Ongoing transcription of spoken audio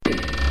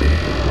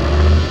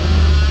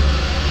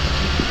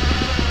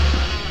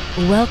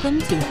Welcome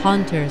to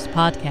Haunters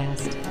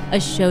Podcast, a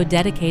show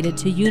dedicated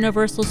to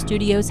Universal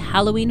Studios'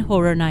 Halloween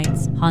Horror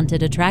Nights,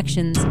 haunted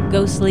attractions,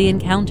 ghostly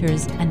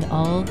encounters, and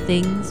all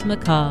things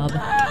macabre.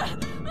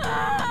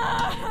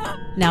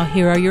 Now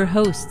here are your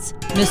hosts,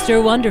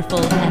 Mr.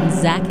 Wonderful and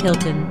Zach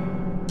Hilton.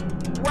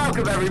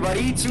 Welcome,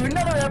 everybody, to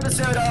another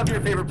episode of your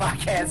favorite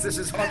podcast. This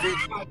is Haunters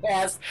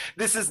Podcast.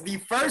 This is the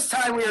first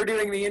time we are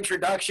doing the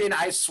introduction.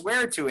 I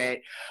swear to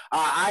it.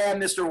 I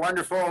am Mr.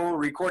 Wonderful,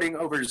 recording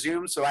over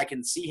Zoom so I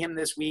can see him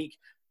this week.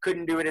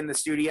 Couldn't do it in the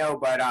studio,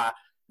 but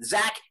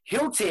Zach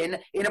Hilton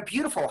in a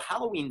beautiful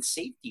Halloween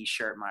safety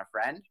shirt, my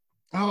friend.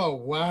 Oh,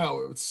 wow.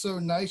 It's so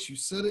nice. You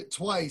said it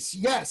twice.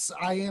 Yes,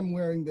 I am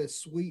wearing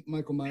this sweet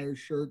Michael Myers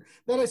shirt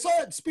that I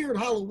saw at Spirit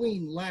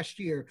Halloween last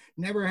year.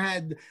 Never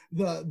had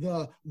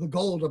the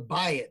goal to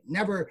buy it.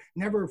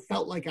 Never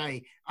felt like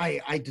I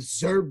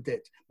deserved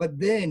it. But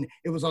then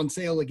it was on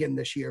sale again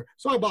this year.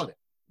 So I bought it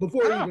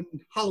before even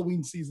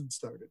Halloween season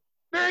started.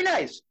 Very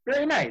nice.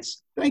 Very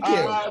nice. Thank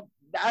you.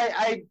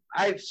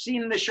 I've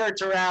seen the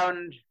shirts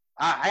around.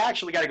 I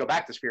actually got to go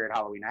back to Spirit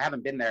Halloween. I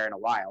haven't been there in a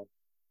while.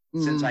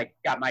 Since I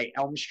got my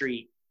Elm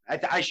Street,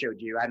 I showed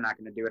you. I'm not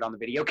going to do it on the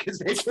video because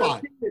it's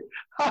fun.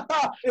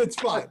 It's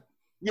fun.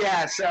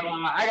 Yeah, so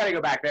I got to go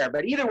back there.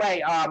 But either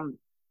way,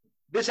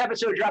 this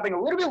episode dropping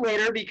a little bit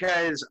later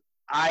because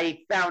I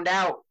found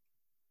out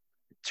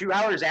 2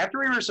 hours after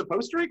we were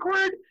supposed to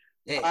record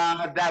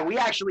that we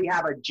actually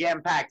have a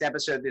jam-packed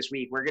episode this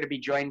week. We're going to be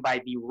joined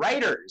by the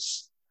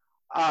writers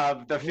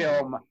of the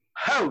film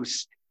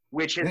Host,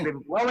 which has been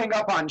blowing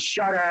up on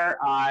Shudder.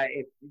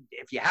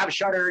 If you have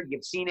Shudder,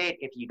 you've seen it.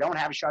 If you don't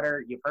have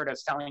Shudder, you've heard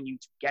us telling you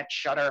to get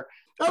Shudder.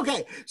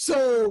 Okay,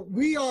 so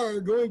we are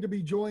going to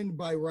be joined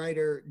by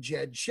writer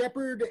Jed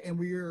Shepard, and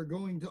we are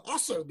going to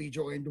also be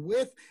joined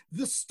with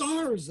the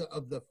stars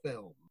of the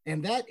film,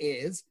 and that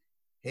is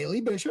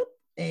Haley Bishop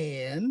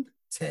and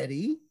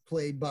Teddy,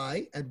 played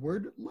by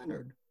Edward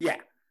Leonard. Yeah.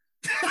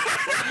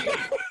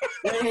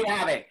 There you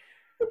have it.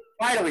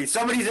 Finally,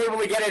 somebody's able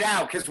to get it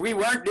out because we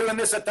weren't doing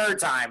this a third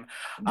time.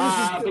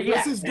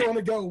 This is going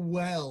to go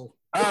well.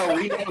 Oh,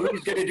 we know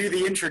who's going to do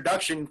the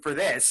introduction for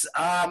this.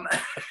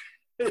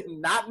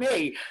 Not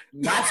me.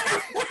 Not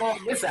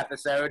in this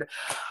episode.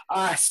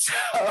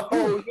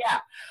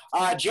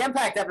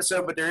 Jam-packed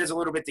episode, but there is a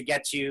little bit to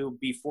get to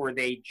before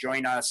they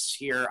join us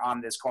here on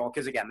this call.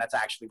 Because, again, that's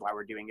actually why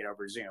we're doing it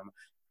over Zoom,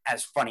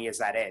 as funny as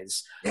that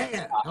is.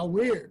 Yeah, how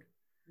weird.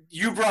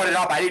 You brought it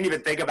up. I didn't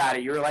even think about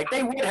it. You were like,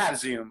 they would have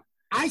Zoom.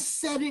 I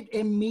said it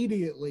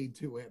immediately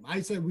to him.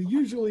 I said, we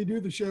usually do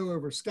the show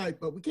over Skype,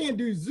 but we can't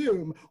do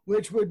Zoom,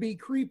 which would be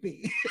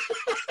creepy.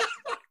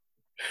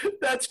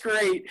 That's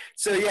great.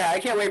 So, yeah, I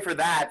can't wait for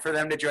that, for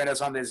them to join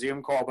us on the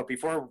Zoom call. But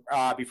before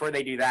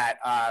they do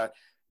that,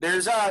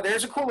 there's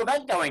a cool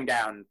event going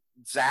down,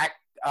 Zach,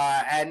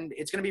 and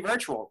it's going to be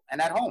virtual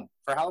and at home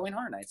for Halloween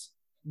Horror Nights.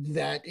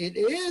 That it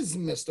is,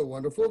 Mr.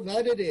 Wonderful,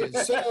 that it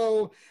is.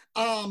 So,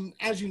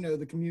 as you know,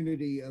 the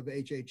community of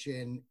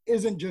HHN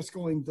isn't just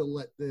going to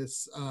let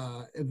this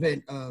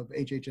event of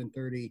HHN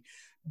 30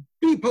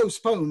 be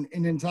postponed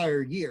an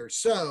entire year.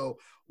 So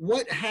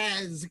what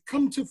has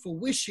come to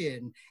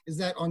fruition is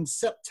that on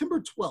September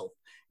 12th,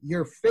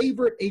 your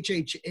favorite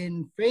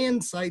HHN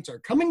fan sites are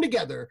coming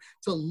together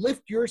to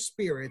lift your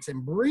spirits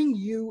and bring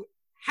you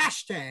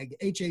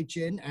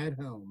 #HHN at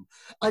home.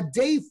 A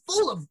day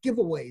full of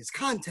giveaways,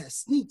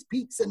 contests, sneak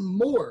peeks, and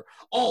more,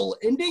 all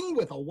ending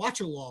with a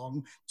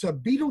watch-along to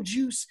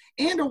Beetlejuice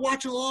and a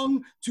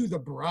watch-along to The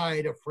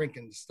Bride of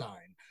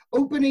Frankenstein.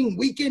 Opening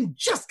weekend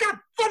just got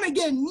fun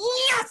again.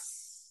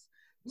 Yes!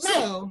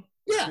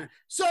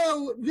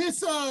 So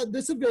this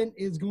event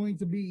is going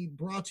to be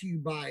brought to you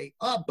by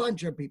a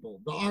bunch of people.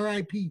 The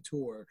RIP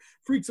Tour,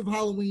 Freaks of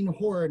Halloween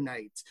Horror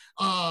Nights.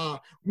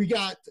 We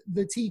got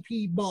the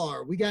TP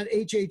Bar. We got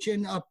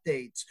HHN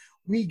Updates.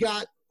 We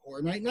got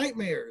Horror Night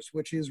Nightmares,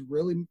 which is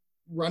really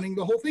running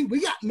the whole thing. We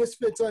got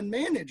Misfits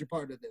Unmanaged a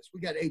part of this. We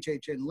got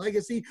HHN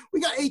Legacy. We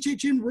got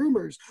HHN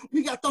Rumors.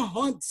 We got the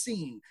Haunt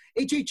Scene,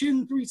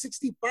 HHN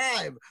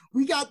 365.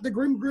 We got the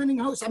Grim Grinning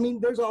Host. I mean,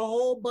 there's a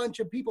whole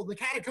bunch of people. The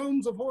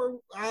Catacombs of Horror,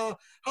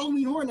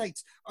 Halloween Horror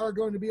Nights are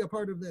going to be a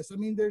part of this. I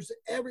mean,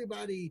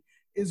 everybody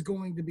is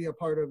going to be a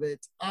part of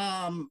it.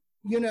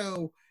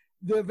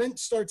 The event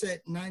starts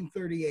at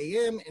 9:30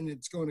 a.m. and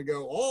it's going to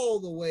go all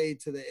the way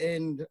to the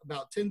end,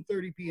 about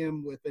 10:30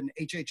 p.m. with an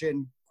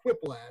HHN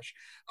Quiplash,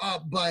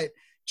 but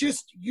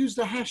just use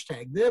the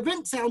hashtag. The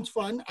event sounds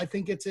fun. I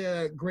think it's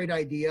a great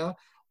idea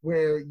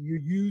where you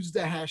use the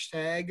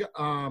hashtag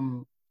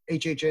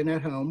HHN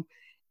at home,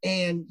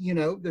 and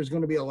there's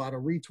going to be a lot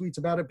of retweets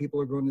about it. People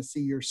are going to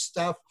see your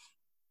stuff,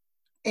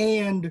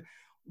 and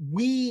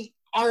we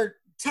are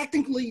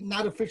technically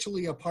not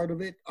officially a part of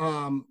it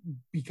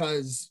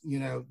because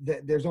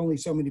there's only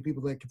so many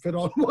people that can fit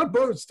on one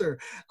poster,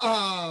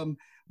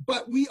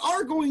 But we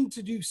are going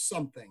to do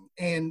something.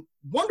 And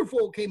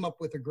Wonderful came up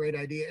with a great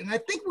idea. And I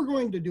think we're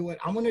going to do it.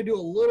 I'm going to do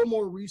a little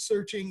more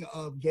researching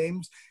of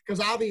games because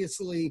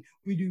obviously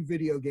we do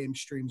video game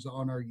streams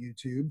on our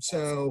YouTube.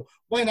 So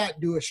why not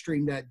do a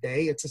stream that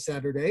day? It's a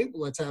Saturday.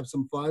 Let's have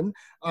some fun.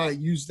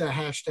 Use the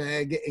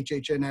hashtag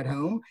HHN at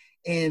home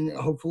and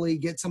hopefully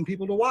get some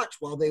people to watch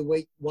while they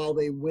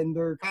win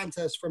their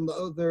contest from the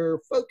other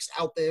folks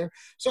out there.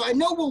 So I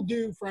know we'll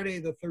do Friday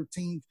the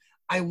 13th.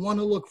 I want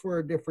to look for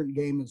a different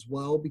game as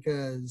well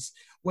because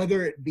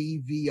whether it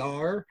be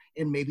VR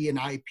and maybe an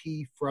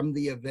IP from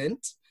the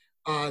event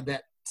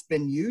that's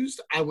been used,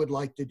 I would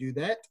like to do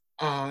that.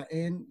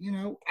 And,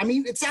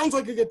 it sounds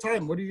like a good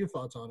time. What are your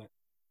thoughts on it?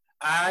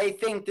 I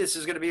think this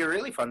is going to be a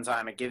really fun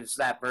time. It gives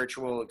that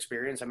virtual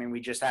experience. I mean, we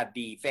just had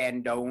the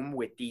Fandome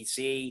with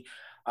DC.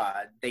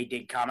 They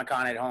did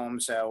Comic-Con at home,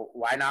 so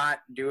why not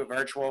do it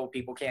virtual?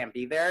 People can't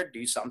be there.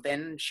 Do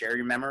something. Share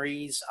your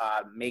memories.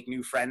 Make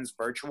new friends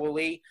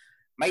virtually.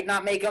 Might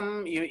not make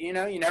them, you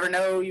never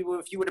know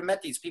if you would have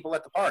met these people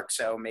at the park.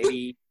 So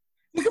maybe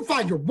you can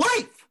find your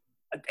wife.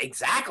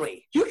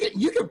 Exactly.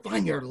 You can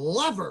find your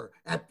lover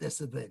at this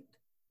event.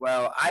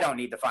 Well, I don't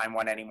need to find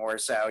one anymore.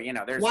 So,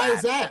 there's Why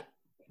is that?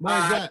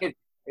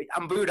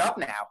 I'm booed up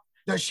now.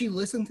 Does she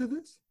listen to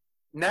this?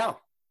 No.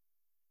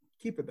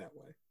 Keep it that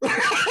way.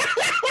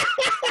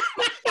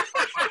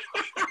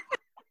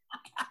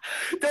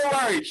 Don't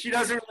worry. She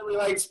doesn't really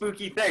like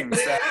spooky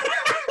things. So.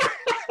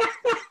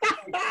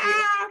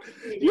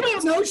 You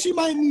don't know. She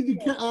might need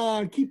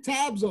to keep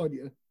tabs on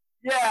you.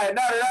 Yeah,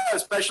 no.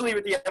 Especially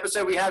with the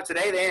episode we have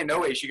today, there ain't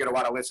no way she's going to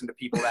want to listen to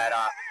people that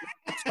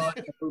start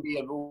a movie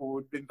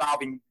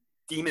involving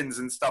demons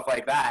and stuff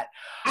like that.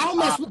 I don't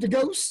mess with the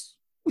ghosts.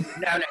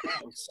 No.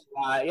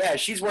 Yeah,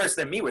 she's worse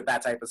than me with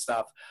that type of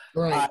stuff.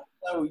 Right.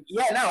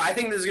 I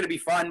think this is going to be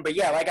fun. But,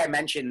 yeah, like I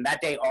mentioned,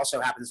 that day also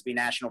happens to be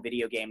National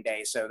Video Game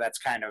Day, so that's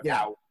kind of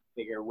how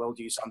we figure we'll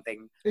do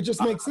something. It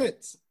just makes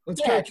sense. Let's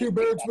kill two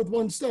birds with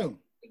one stone.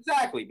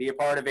 Exactly. Be a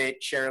part of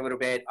it, share a little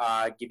bit,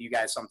 give you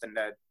guys something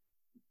to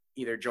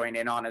either join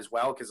in on as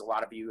well, because a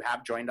lot of you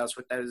have joined us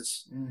with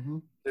those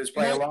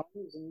play-alongs.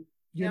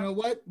 You know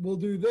what? We'll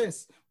do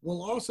this.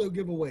 We'll also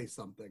give away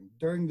something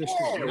during the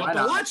stream. You have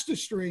to watch the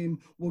stream.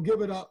 We'll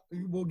give it up.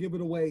 We'll give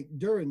it away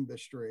during the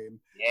stream.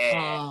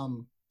 Yeah.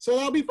 So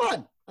that'll be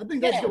fun. I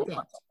think that's good.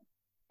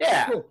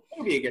 Yeah. Cool.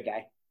 It'll be a good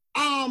day.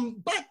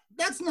 But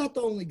that's not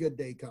the only good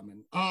day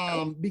coming.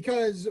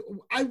 Because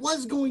I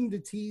was going to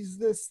tease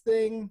this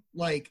thing,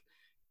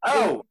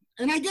 and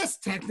I guess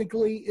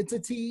technically it's a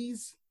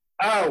tease.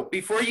 Oh,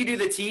 before you do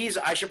the tease,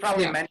 I should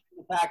probably mention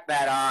the fact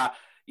that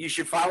you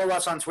should follow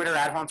us on Twitter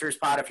at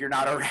HuntersPod if you're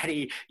not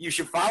already. You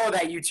should follow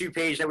that YouTube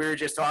page that we were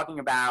just talking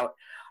about.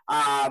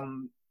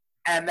 And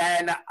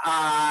then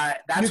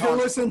that's you can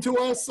listen to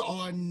us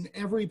on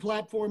every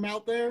platform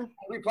out there.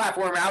 Every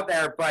platform out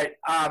there, but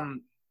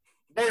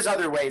there's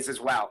other ways as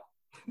well.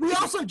 We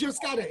also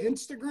just got an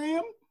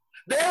Instagram.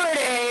 There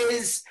it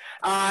is.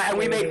 And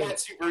we make that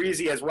super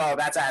easy as well.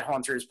 That's at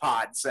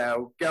HuntersPod.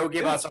 So go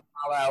give us a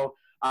follow.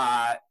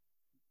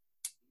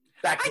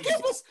 Back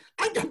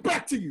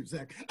to you,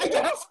 Zach. I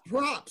give us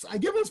props. I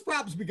give us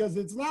props because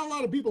it's not a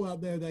lot of people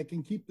out there that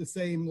can keep the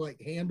same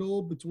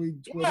handle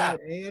between Twitter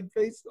and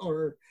Facebook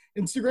or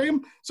Instagram.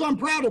 So I'm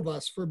proud of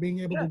us for being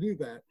able to do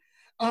that.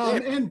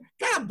 And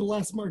God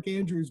bless Mark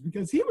Andrews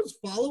because he was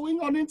following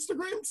on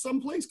Instagram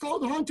someplace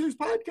called Hunters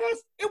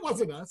Podcast. It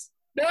wasn't us.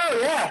 No,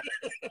 yeah.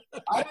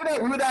 I don't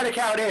know who that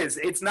account is.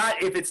 It's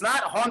not. If it's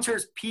not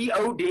Hunters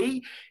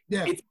POD,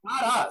 it's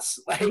not us.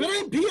 If it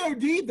ain't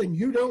POD, then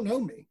you don't know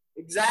me.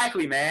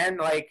 Exactly, man.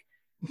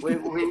 We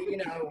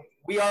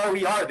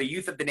are the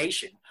youth of the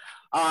nation.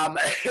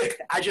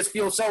 I just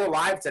feel so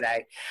alive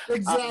today.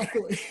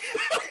 Exactly.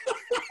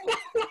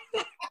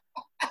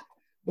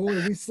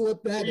 Boy, we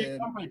slipped that in.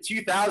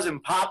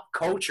 2000 pop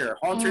culture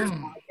Hunters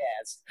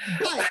podcast.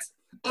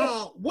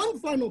 But one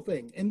final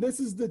thing, and this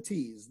is the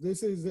tease.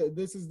 This is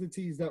the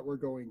tease that we're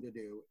going to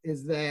do.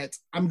 Is that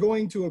I'm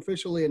going to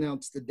officially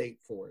announce the date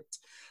for it.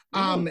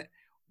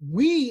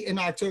 We, in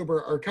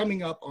October, are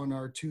coming up on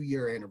our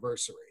 2-year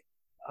anniversary.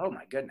 Oh,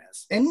 my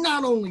goodness. And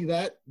not only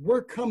that,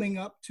 we're coming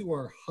up to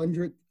our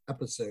 100th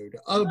episode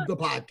of the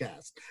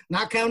podcast.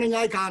 Not counting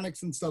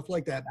Iconics and stuff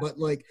like that, but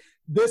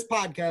this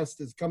podcast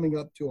is coming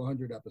up to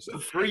 100 episodes.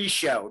 The free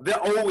show. The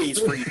always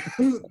free.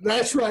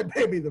 That's right,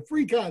 baby. The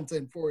free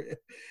content for you.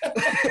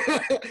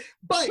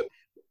 But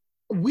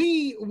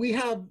we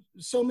have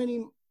so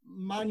many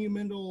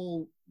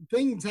monumental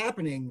things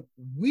happening.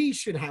 We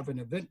should have an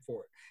event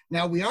for it.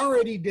 Now, we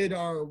already did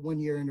our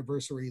 1-year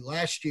anniversary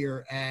last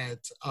year at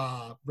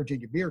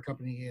Virginia Beer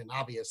Company, and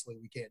obviously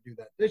we can't do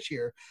that this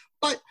year,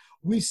 but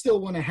we still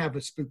want to have a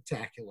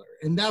spooktacular.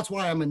 And that's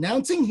why I'm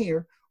announcing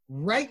here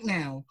right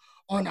now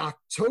on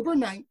October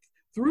 9th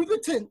through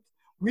the 10th,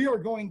 we are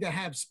going to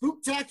have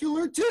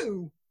Spooktacular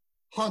 2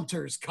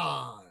 Hunters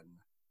Con.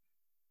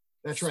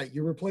 That's right.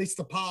 You replace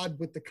the pod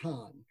with the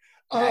con.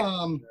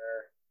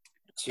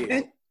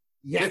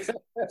 Yes.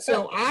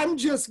 So I'm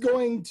just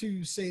going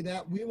to say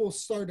that we will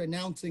start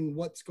announcing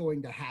what's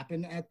going to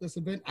happen at this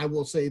event. I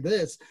will say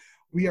this.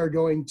 We are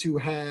going to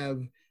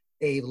have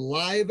a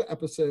live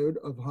episode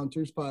of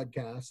Hunter's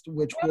Podcast,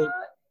 which will,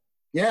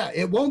 yeah,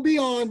 it won't be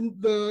on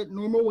the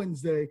normal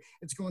Wednesday.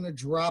 It's going to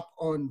drop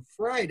on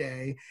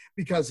Friday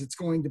because it's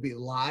going to be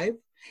live.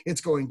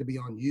 It's going to be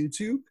on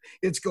YouTube.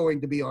 It's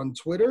going to be on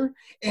Twitter.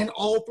 And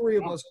all three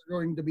of us are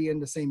going to be in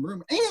the same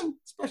room. And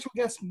special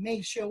guests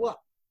may show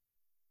up.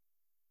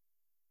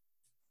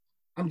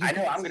 I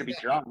know I'm going to be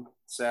drunk,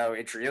 so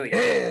it's really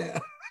good.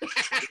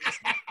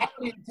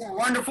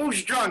 Wonderful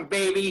drunk,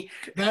 baby.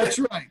 That's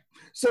right.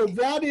 So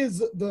that is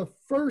the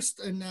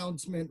first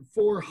announcement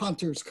for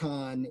Hunters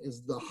Con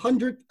is the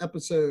 100th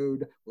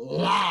episode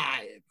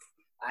live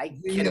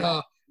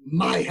via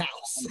my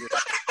house.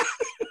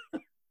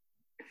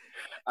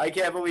 I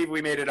can't believe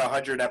we made it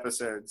 100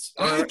 episodes.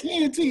 I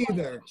can't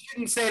either.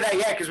 Shouldn't say that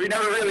yet because we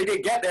never really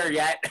did get there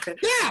yet.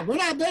 Yeah, we're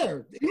not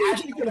there.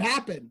 Anything could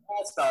happen.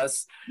 That's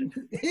us.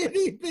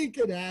 Anything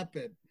could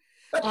happen.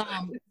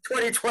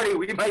 2020,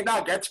 we might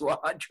not get to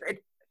 100.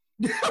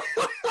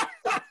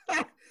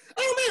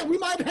 Oh man, we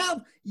might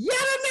have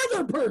yet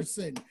another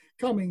person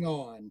coming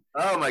on.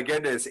 Oh my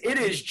goodness, it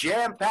is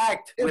jam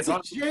packed. It's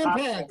jam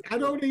packed. I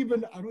don't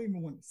even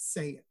want to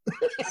say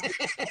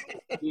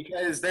it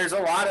because there's a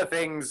lot of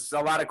things, a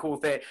lot of cool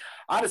things.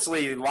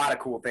 Honestly, a lot of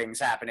cool things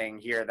happening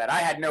here that I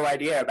had no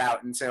idea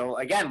about until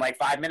again, like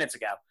 5 minutes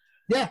ago.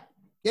 Yeah.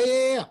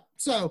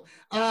 So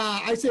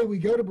I say we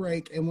go to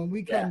break, and when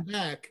we come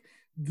back,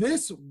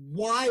 this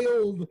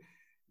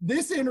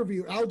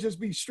interview, I'll just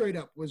be straight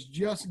up, was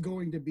just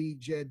going to be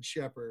Jed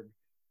Shepard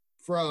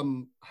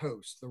from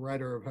Host, the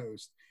writer of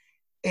Host.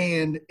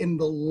 And in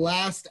the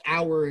last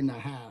hour and a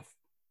half,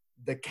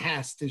 the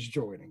cast is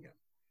joining him.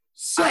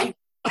 So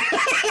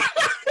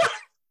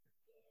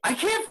I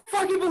can't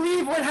fucking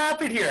believe what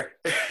happened here.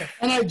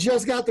 And I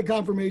just got the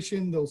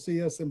confirmation they'll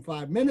see us in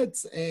 5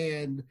 minutes,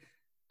 and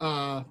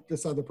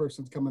this other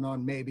person's coming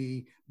on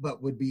maybe,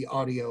 but would be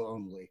audio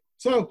only.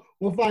 So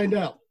we'll find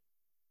out.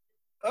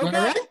 Okay. All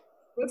right?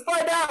 Let's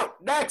find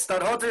out next on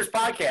Hunter's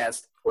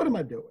Podcast. What am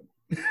I doing?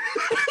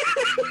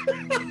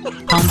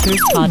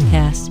 Hunter's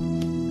Podcast.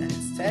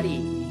 That's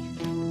Teddy.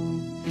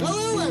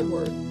 Hello,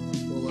 Edward.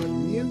 We'll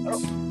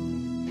unmute.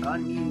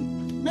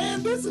 Unmute.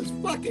 Man, this is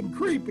fucking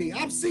creepy.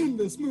 I've seen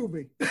this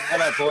movie.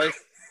 Hello, boys.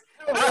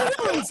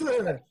 Hello,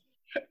 sir.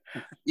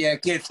 Yeah,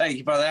 good. Thank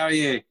you, brother. How are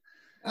you?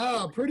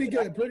 Oh, pretty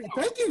good.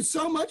 Thank you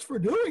so much for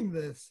doing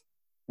this.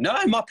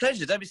 No, my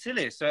pleasure. Don't be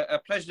silly. It's a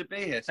pleasure to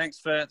be here. Thanks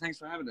for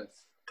having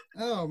us.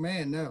 Oh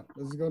man, no,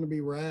 this is going to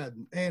be rad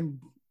and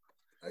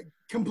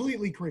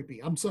completely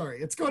creepy. I'm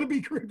sorry, it's going to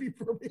be creepy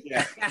for me.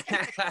 Yeah.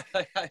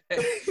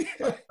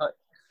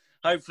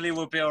 Hopefully,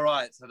 we'll be all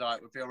right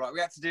tonight. We'll be all right. We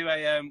had to do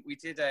we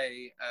did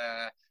a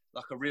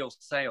like a real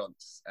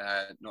séance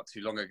not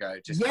too long ago.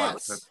 Just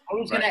yes. I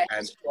was going to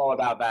ask you all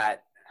about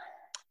that.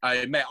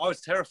 I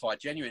was terrified.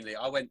 Genuinely,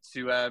 I went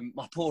to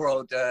my poor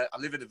old. I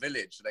live in a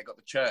village, and they got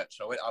the church.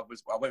 I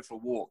went for a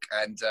walk,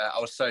 and I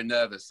was so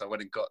nervous. I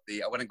went and got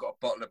a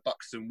bottle of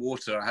Buxton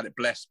water. I had it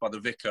blessed by the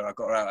vicar. I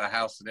got her out of the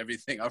house and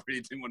everything. I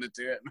really didn't want to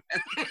do it,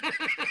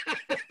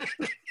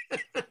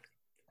 man.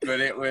 But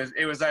it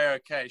was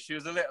okay. She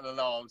was a little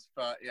alarmed,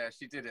 but yeah,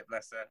 she did it,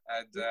 bless her.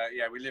 And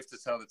yeah, we lived to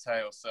tell the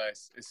tale, so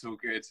it's all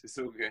good. It's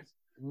all good.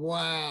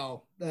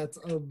 Wow, that's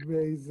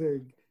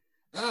amazing.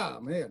 Ah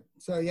man.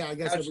 So yeah, I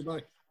guess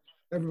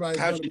everybody's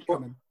gonna be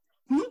coming.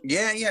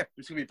 Yeah,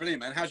 it's gonna be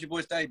brilliant, man. How's your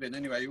boy's day been?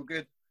 Anyway, you all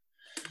good?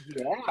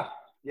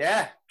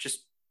 Yeah.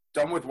 Just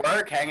done with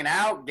work, hanging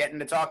out, getting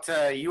to talk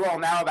to you all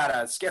now about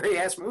a scary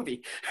ass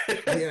movie.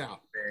 Yeah.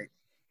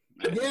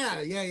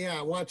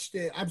 I watched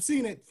it. I've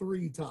seen it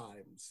 3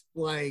 times.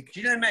 Like,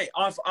 do you know, mate?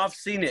 I've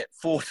seen it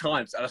 4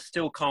 times, and I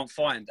still can't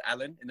find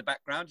Alan in the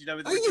background. You know,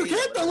 with you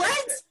hit the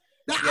legs.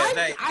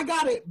 I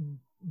got it.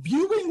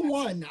 Viewing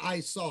 1, I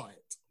saw it.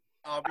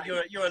 Oh, but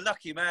you're a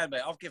lucky man,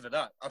 mate. I've given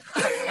up. I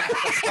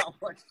can't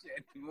watch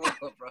it anymore,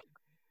 bro.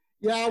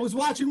 Yeah, I was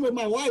watching with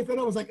my wife, and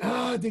I was like,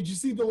 did you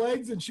see the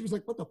legs? And she was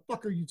like, what the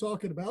fuck are you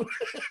talking about?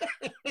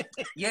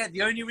 Yeah,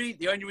 the only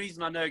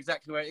reason I know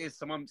exactly where it is,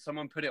 someone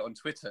put it on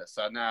Twitter.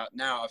 So now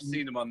I've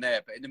seen them on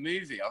there. But in the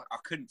movie, I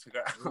couldn't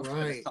figure out.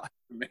 Right.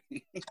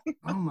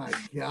 Oh, my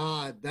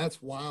God.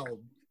 That's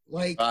wild.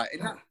 Like,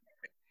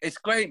 it's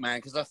great, man,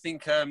 because I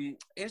think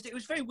it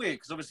was very weird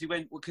because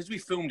obviously because we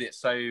filmed it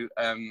so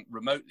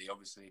remotely,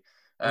 obviously.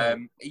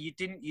 You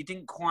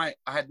didn't quite.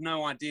 I had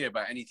no idea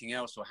about anything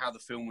else or how the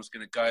film was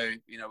going to go.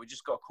 You know, we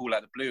just got a call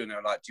out of the blue, and they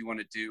were like, "Do you want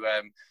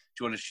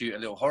to shoot a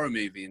little horror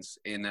movie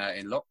in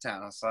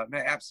lockdown?" I was like,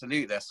 "Mate,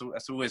 absolutely. That's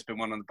always been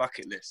one on the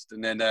bucket list."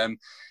 And then,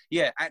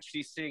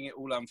 actually seeing it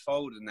all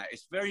unfold and that,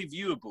 it's very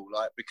viewable.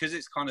 Like, because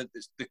it's kind of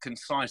the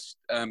concise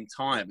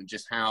time and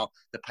just how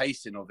the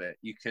pacing of it.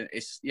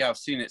 I've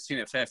seen it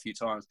a fair few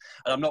times,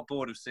 and I'm not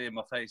bored of seeing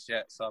my face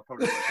yet. So I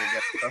probably won't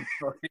get it done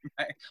for you,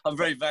 mate. I'm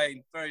very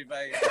vain, very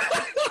vain.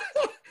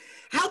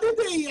 how did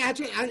they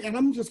actually, and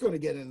I'm just going to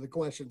get into the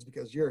questions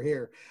because you're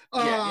here.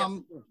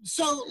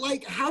 So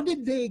like, how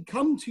did they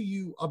come to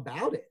you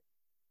about it?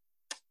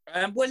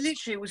 Well,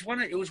 literally, it was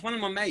one of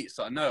my mates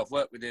that I know. I've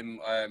worked with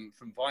him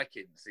from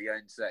Vikings. He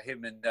owns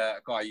him and a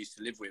guy I used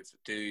to live with.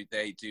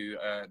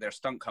 They're a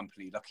stunt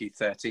company, Lucky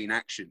 13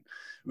 Action.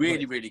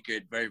 Really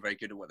good, very very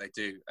good at what they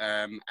do.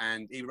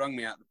 And he rung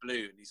me out of the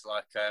blue, and he's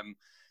like,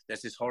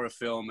 "There's this horror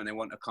film, and they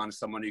want a kind of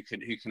someone who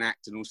can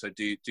act and also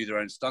do their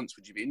own stunts.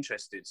 Would you be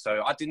interested?"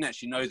 So I didn't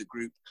actually know the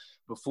group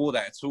before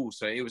that at all.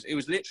 So it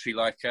was literally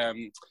like.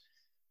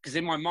 Because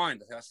in my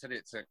mind, I think I said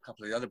it to a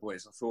couple of the other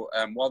boys, I thought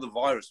while the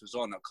virus was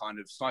on, I kind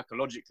of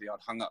psychologically, I'd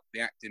hung up the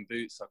acting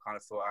boots. I kind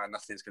of thought,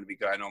 nothing's going to be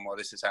going on while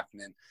this is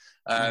happening.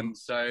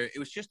 So it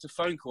was just a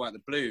phone call out of the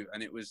blue.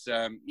 And it was,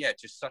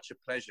 just such a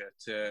pleasure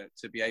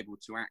to be able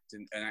to act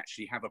and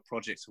actually have a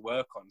project to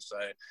work on. So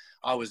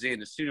I was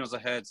in. As soon as I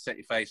heard Set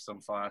Your Face on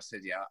Fire, I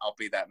said, yeah, I'll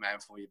be that man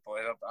for you, boy.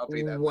 I'll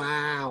be that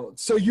Wow. man.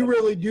 So you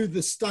really do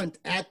the stunt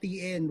at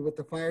the end with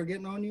the fire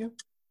getting on you?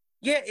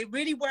 Yeah, it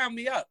really wound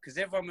me up because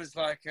everyone was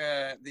like,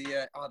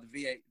 the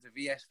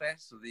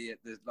VFX or the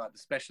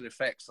special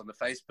effects on the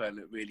face burn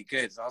looked really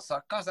good. So I was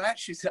like, guys, I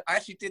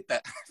actually did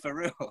that for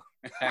real.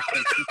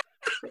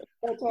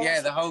 Yeah,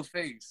 the whole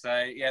thing.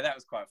 So yeah, that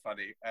was quite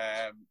funny.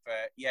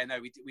 But yeah, no,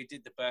 we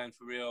did the burn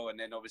for real, and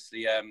then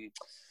obviously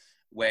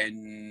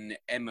when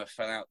Emma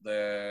fell out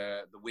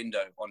the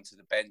window onto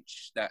the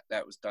bench,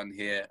 that was done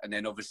here, and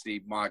then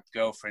obviously my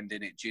girlfriend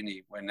in it,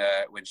 Ginny, when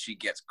she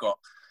gets got.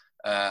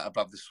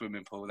 Above the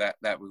swimming pool,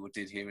 that we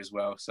did here as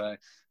well, so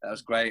that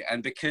was great.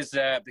 And because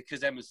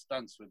Emma's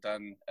stunts were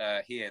done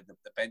here, the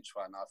bench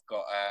one, I've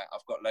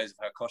got loads of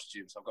her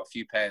costumes. I've got a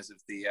few pairs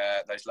of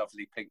those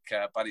lovely pink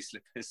bunny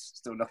slippers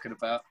still knocking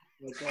about.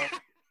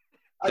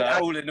 So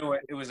all in all,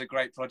 it was a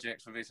great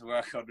project for me to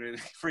work on. Really,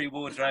 free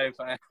wardrobe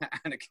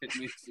and a good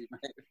music,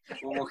 mate.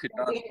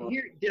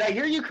 Did I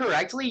hear you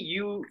correctly?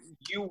 You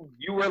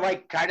were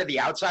like kind of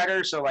the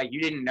outsider, so like you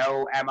didn't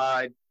know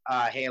Emma,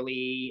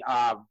 Haley,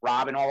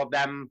 Rob, and all of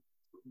them.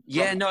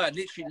 Yeah, no, I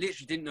literally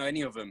didn't know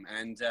any of them,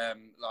 and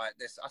like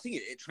this, I think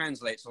it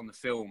translates on the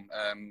film.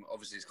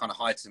 Obviously, it's kind of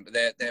heightened, but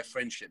their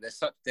friendship.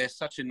 They're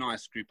such a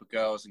nice group of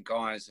girls and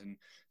guys, and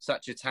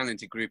such a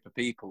talented group of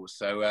people.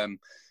 So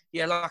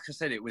yeah, like I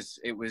said, it was.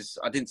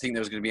 I didn't think there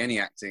was going to be any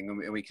acting,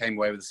 and we came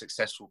away with a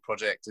successful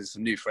project. There's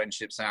some new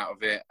friendships out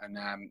of it, and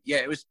yeah,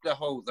 it was the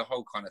whole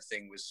kind of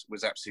thing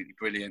was absolutely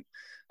brilliant,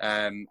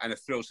 and a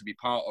thrill to be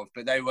part of.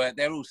 But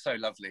they're all so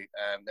lovely.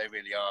 They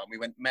really are. And we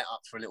met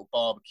up for a little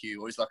barbecue,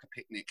 or it was like a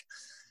picnic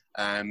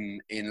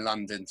in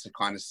London to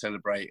kind of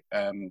celebrate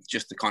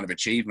just the kind of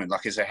achievement.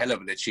 Like, it's a hell of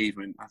an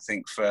achievement, I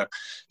think,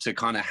 to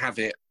kind of have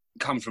it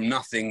come from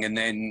nothing and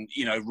then,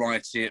 you know,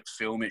 write it,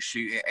 film it,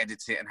 shoot it,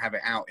 edit it, and have it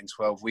out in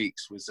 12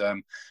 weeks was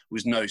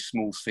no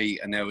small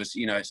feat. And there was,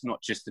 you know, it's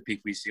not just the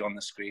people you see on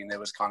the screen. There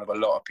was kind of a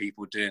lot of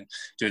people doing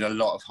a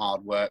lot of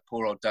hard work.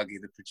 Poor old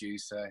Dougie, the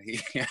producer,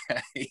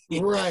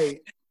 right.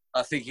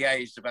 I think he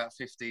aged about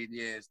 15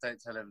 years. Don't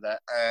tell him that.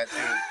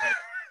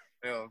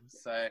 Film.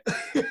 So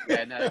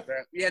yeah,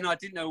 no, I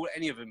didn't know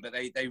any of them, but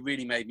they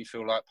really made me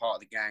feel like part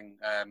of the gang.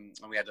 And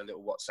we had a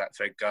little WhatsApp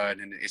thread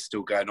going, and it's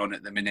still going on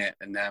at the minute.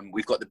 And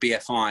we've got the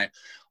BFI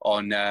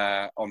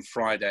on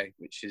Friday,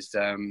 which is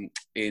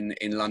in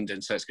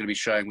London. So it's going to be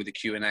showing with the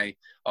Q&A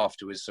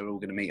afterwards. So we're all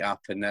going to meet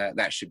up, and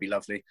that should be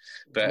lovely.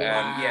 But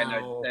yeah,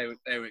 no,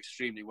 they were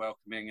extremely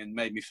welcoming and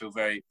made me feel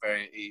very,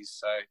 very at ease.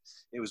 So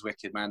it was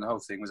wicked, man. The whole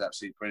thing was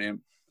absolutely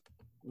brilliant.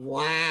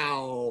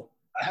 Wow.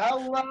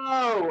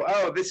 Hello.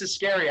 Oh, this is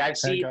scary. I've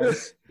seen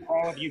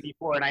all of you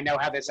before, and I know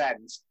how this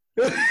ends.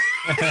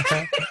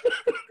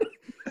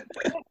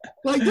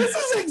 Like, this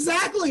is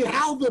exactly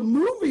how the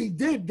movie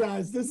did,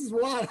 guys. This is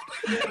why.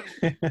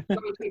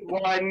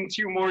 1,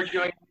 2 more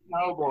join.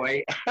 Oh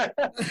boy.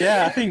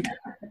 Yeah, I think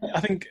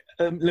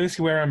let me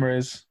see where Emma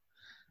is.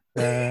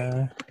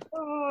 Yeah,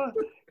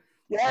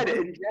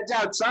 it's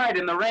outside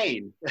in the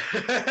rain.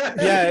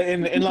 Yeah,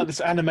 in like this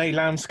anime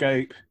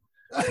landscape.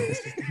 This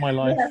is my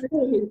life.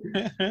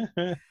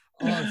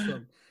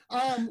 Awesome.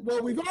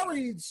 Well, we've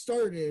already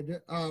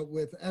started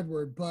with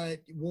Edward,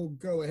 but we'll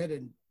go ahead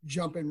and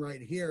jump in right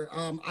here.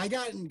 I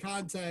got in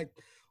contact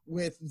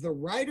with the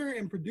writer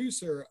and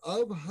producer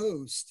of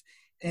Host,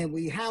 and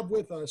we have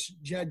with us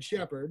Jed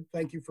Shepard.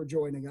 Thank you for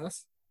joining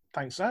us.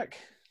 Thanks, Zach.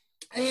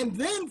 And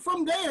then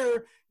from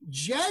there,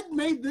 Jed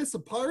made this a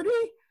party,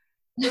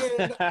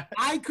 and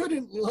I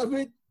couldn't love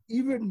it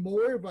even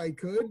more if I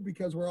could,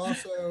 because we're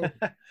also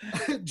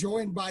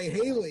joined by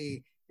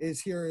Haley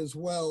is here as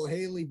well.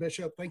 Haley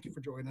Bishop, thank you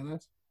for joining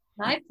us.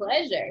 My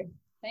pleasure.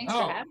 Thanks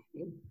for having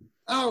me.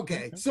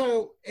 Okay,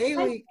 so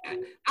Haley,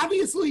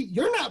 obviously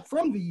you're not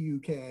from the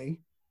UK.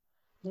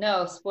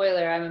 No,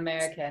 spoiler, I'm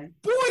American.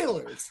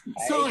 Spoilers!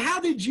 So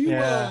how did you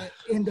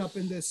end up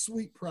in this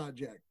sweet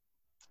project?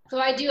 So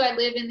I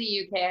live in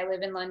the UK. I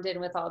live in London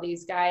with all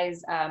these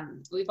guys.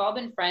 We've all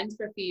been friends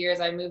for a few years.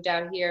 I moved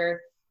out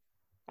here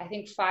I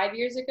think 5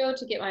 years ago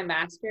to get my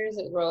master's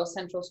at Royal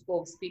Central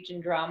School of Speech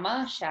and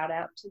Drama. Shout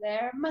out to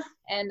them.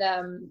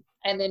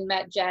 And then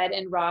met Jed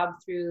and Rob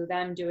through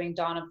them doing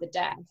Dawn of the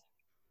Dead.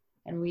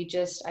 And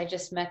I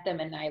just met them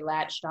and I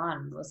latched on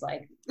and was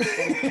like,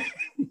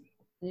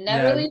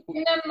 never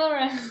leaving them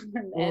around.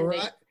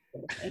 Right.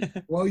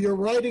 Well, you're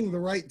riding the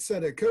right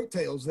set of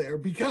coattails there,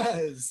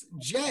 because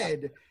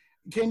Jed,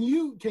 can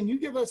you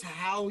give us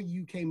how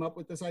you came up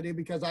with this idea?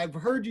 Because I've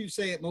heard you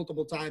say it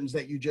multiple times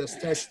that you just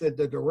texted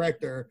the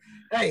director,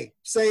 hey,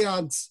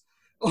 seance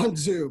on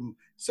Zoom.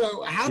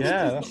 So how did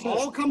this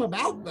all come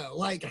about, though?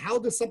 Like, how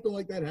does something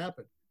like that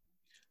happen?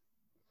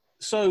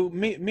 So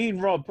me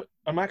and Rob,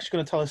 I'm actually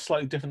going to tell a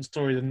slightly different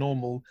story than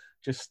normal,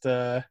 just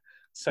so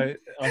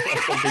I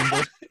stopped being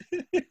bored.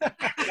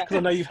 Because I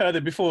know you've heard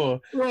it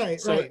before. Right,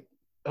 so right.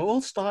 It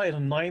all started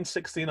in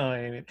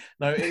 1969.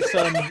 No, it's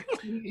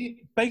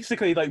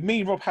basically like me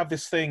and Rob have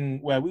this thing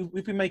where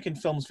we've been making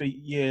films for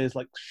years,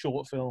 like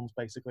short films,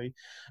 basically.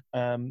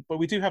 But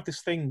we do have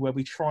this thing where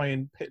we try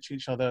and pitch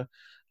each other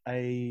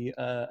a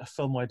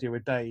film idea a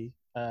day,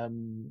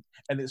 and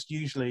it's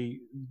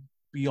usually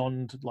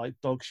beyond like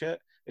dog shit.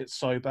 It's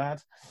so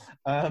bad.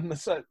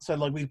 So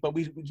like we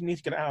need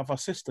to get it out of our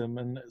system,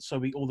 and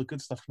so all the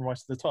good stuff can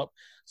rise to the top.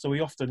 So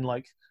we often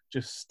like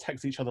just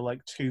text each other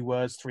like 2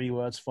 words, 3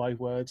 words, 5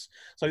 words.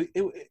 So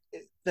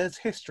there's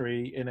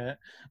history in it.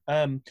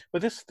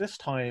 But this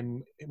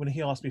time when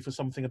he asked me for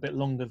something a bit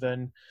longer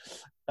than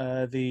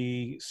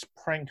the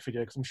prank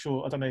video, because I'm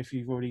sure, I don't know if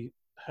you've already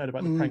heard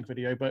about the prank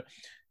video, but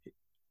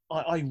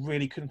I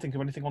really couldn't think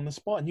of anything on the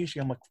spot, and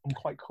usually I'm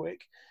quite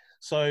quick.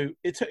 So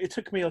it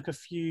took me like a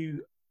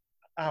few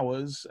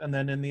hours, and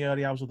then in the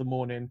early hours of the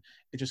morning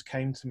it just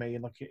came to me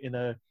in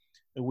a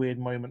weird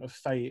moment of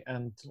fate,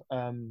 and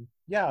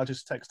I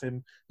just texted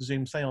him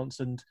Zoom seance,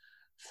 and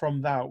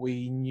from that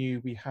we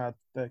knew we had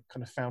the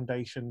kind of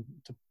foundation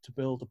to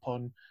build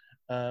upon.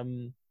 I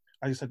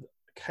just said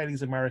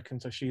Kaylee's American,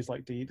 so she's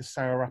like the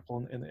sour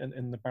apple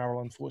in the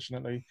barrel.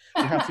 Unfortunately,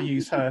 we have to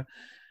use her.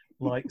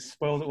 Like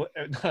spoiled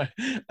it. No.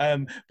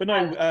 But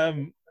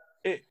no,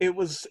 it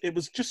was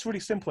just really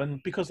simple,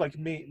 and because like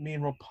me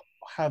and Rob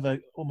have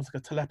almost like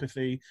a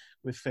telepathy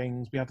with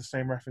things, we have the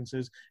same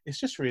references, it's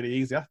just really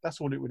easy. That's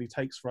all it really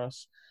takes for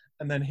us.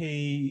 And then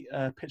he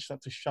pitched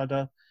that to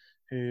Shudder,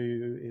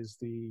 who is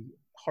the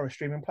horror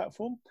streaming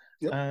platform.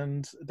 Yep.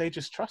 And they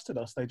just trusted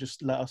us. They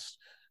just let us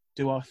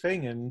do our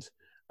thing. And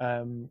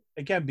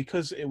again,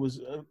 because it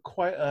was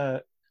quite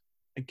a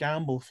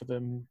gamble for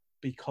them,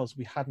 because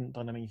we hadn't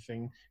done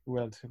anything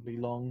relatively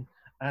long,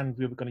 and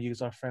we were going to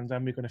use our friends,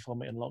 and we were going to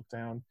film it in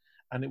lockdown,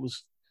 and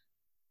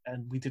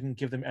we didn't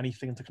give them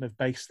anything to kind of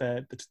base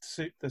the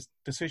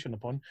decision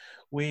upon.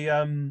 We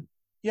made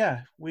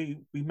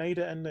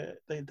it, and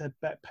the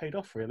bet paid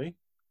off, really.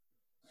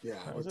 Yeah,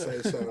 I would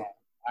say so.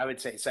 I would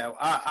say so.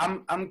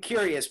 I'm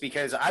curious,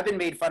 because I've been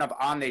made fun of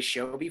on this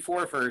show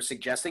before for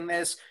suggesting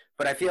this,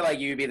 but I feel like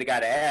you'd be the guy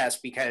to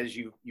ask because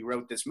you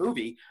wrote this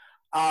movie.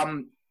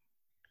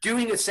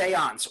 Doing a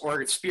seance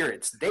or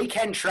spirits, they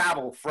can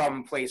travel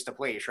from place to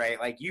place, right?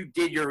 Like, you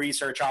did your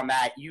research on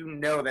that. You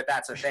know that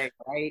that's a thing,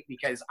 right?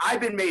 Because I've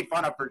been made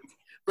fun of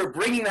for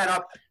bringing that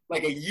up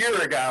like a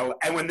year ago.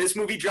 And when this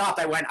movie dropped,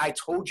 I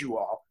told you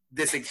all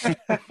this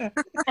exists.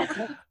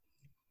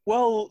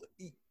 Well,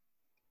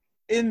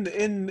 in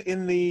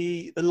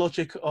the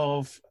logic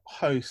of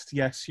host,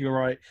 yes, you're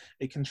right.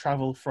 It can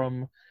travel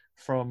from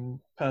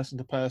person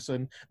to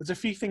person. There's a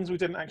few things we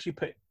didn't actually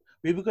put.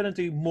 We were going to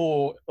do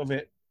more of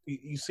it.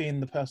 You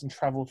seeing the person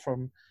travel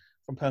from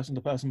person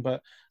to person,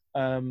 but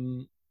I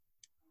mean,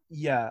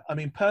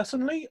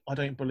 personally, I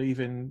don't believe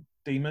in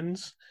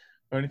demons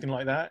or anything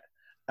like that,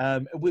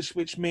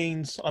 which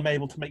means I'm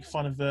able to make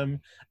fun of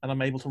them, and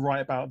I'm able to write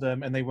about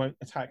them, and they won't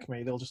attack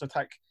me. They'll just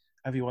attack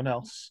everyone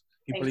else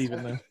who believe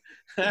in them.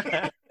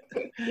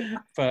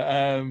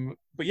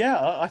 But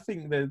yeah, I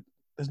think that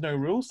there's no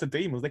rules to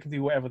demons. They can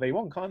do whatever they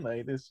want, can't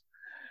they?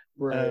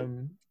 Right.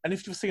 And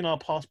if you've seen our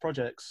past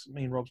projects,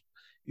 me and Rob,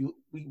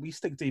 we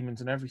stick demons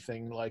in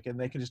everything, like, and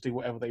they can just do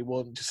whatever they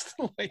want. Just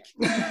like,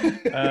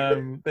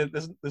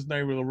 there's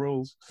no real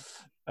rules.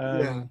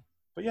 But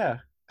yeah.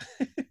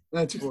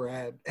 That's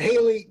rad.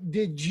 Haley,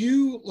 did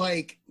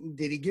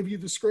he give you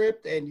the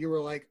script and you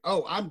were like,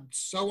 oh, I'm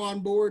so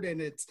on board,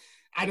 and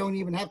I don't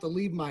even have to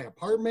leave my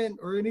apartment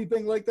or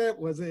anything like that?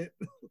 Was it?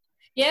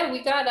 Yeah,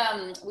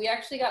 we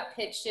actually got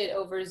pitched it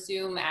over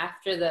Zoom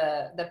after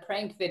the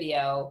prank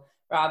video.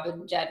 Rob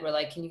and Jed were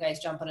like, can you guys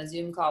jump on a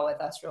Zoom call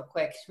with us real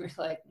quick? We're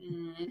like,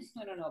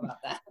 I don't know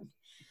about that.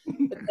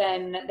 But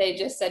then they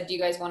just said, do you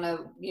guys want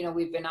to,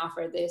 we've been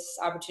offered this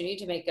opportunity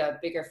to make a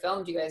bigger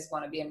film. Do you guys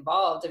want to be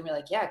involved? And we're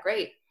like, yeah,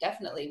 great.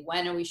 Definitely.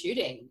 When are we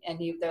shooting? And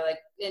they're like,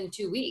 in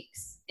 2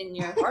 weeks in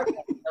your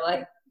apartment. We're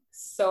like,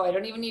 so I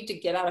don't even need to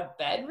get out of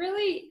bed,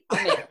 really?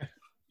 I'm in.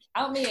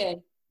 Count me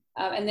in.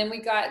 And then we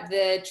got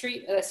the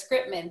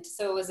scriptment.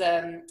 So it was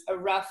a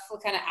rough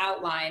kind of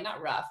outline, not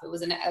rough. It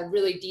was a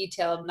really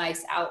detailed,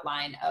 nice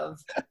outline of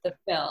the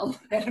film.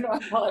 I don't know how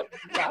to call it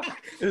rough.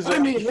 It was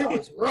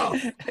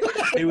rough.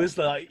 It was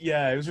like,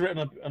 yeah, it was written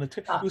on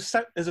it was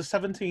there's a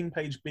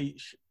 17-page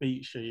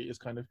beat sheet is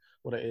kind of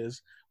what it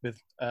is, with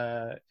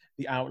the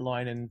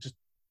outline and just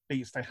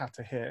beats they had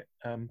to hit,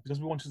 because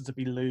we wanted it to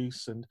be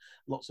loose and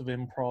lots of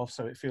improv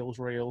so it feels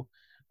real.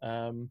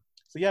 So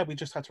yeah, we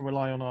just had to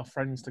rely on our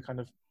friends to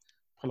kind of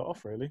pull it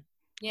off, really.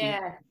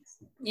 Yeah,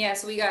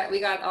 so we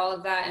got all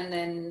of that, and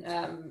then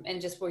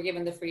and just were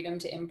given the freedom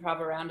to improv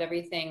around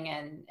everything,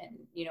 and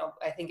you know,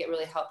 I think it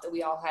really helped that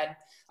we all had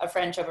a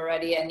friendship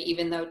already, and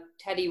even though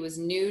Teddy was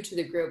new to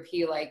the group,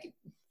 he, like,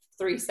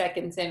 3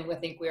 seconds in, I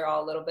think we were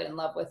all a little bit in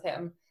love with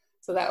him,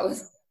 so that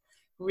was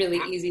really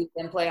easy to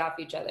then play off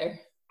each other.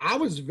 I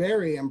was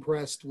very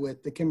impressed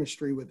with the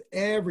chemistry with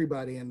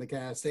everybody in the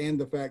cast, and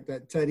the fact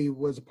that Teddy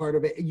was a part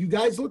of it. You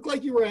guys looked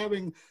like you were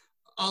having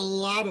a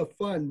lot of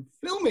fun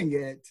filming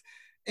it.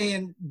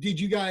 And did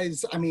you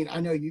guys, I mean, I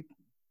know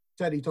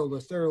Teddy told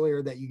us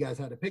earlier that you guys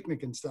had a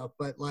picnic and stuff,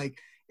 but, like,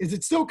 is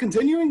it still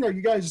continuing? Are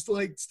you guys,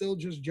 like, still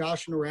just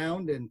joshing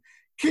around and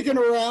kicking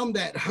around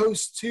that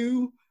Host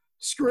 2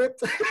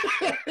 script?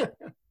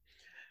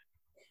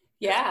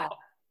 Yeah.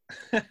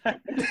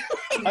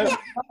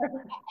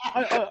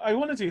 I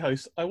want to do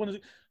Host. I want to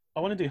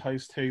do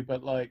Host 2,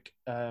 but, like,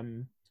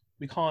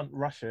 we can't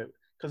rush it,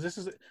 because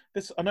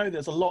this. I know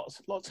there's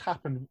lots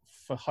happened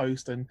for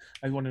Host and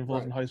everyone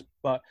involved in Host,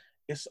 but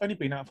it's only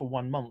been out for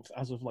 1 month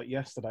as of, like,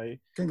 yesterday.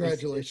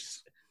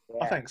 Congratulations!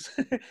 Oh, thanks.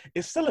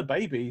 It's still a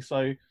baby,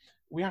 so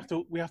we have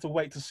to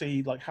wait to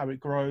see, like, how it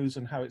grows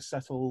and how it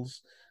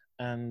settles,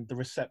 and the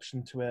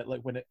reception to it,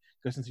 like when it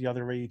goes into the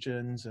other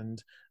regions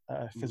and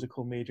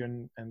physical media,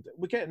 and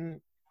we're going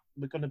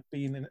to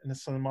be in the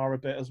cinema a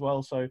bit as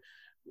well, so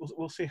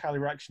we'll see how the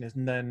reaction is,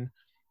 and then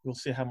we'll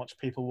see how much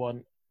people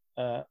want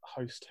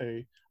Host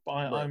 2.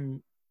 But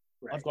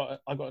I've got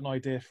an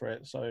idea for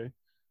it, so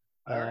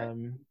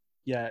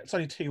yeah, it's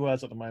only 2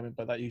 words at the moment,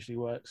 but that usually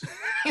works.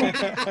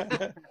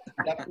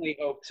 Definitely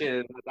hope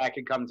that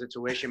could come to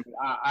fruition. But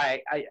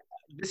I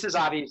this is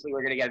obviously,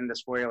 we're going to get into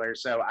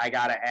spoilers, so I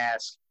got to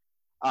ask,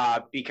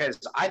 because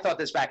I thought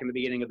this back in the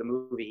beginning of the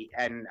movie,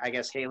 and I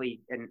guess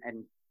Haley and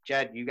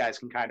Jed, you guys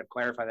can kind of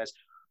clarify this.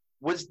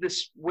 Was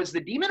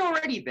the demon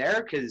already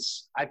there?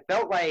 Because I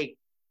felt like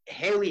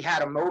Haley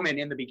had a moment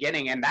in the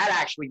beginning, and that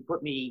actually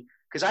put me,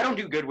 because I don't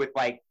do good with,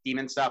 like,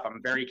 demon stuff.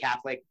 I'm very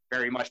Catholic,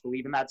 very much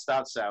believe in that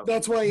stuff. So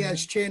that's why he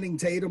has Channing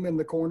Tatum in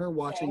the corner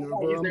watching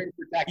over him.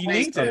 You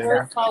need to.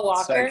 That's Paul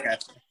Walker.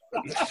 That's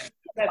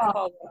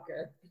Paul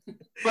Walker.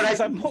 But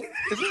is it?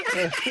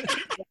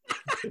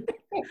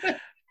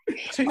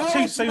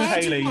 Too soon,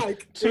 Haley.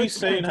 Too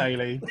soon,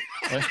 Haley.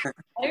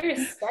 I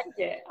respect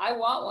it. I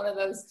want one of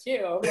those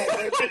too.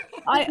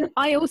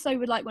 I also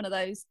would like one of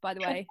those, by the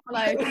way.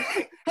 Hello.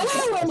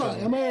 Hello, Emma.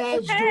 Emma,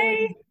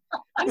 hey.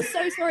 I'm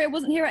so sorry I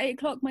wasn't here at 8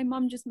 o'clock. My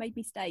mum just made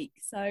me steak,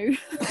 so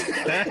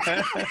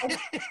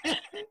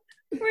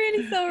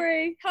really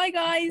sorry. Hi,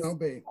 guys. Don't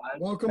be.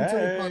 Welcome to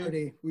the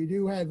party. We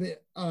do have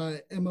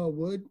Emma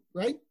Wood,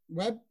 right?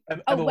 Webb?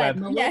 Emma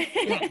Webb.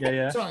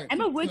 Yeah. Sorry.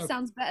 Emma Wood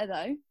sounds better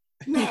though.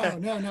 No.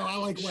 I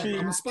like Webb.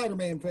 I'm a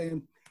Spider-Man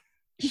fan.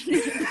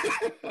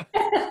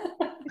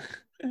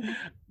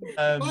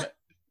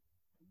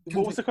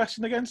 What was the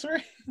question again?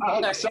 Sorry.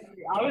 Sorry.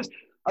 I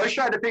was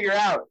trying to figure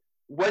out,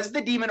 was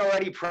the demon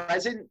already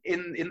present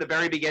in the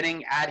very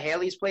beginning at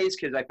Haley's place?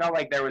 Because I felt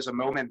like there was a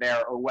moment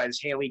there, or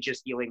was Haley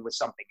just dealing with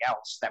something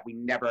else that we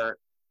never?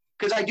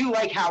 Because I do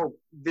like how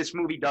this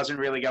movie doesn't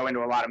really go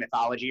into a lot of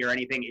mythology or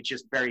anything. It's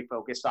just very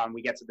focused on,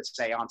 we get to the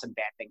seance and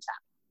bad things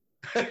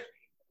happen.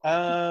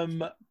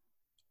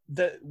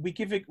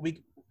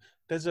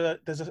 There's an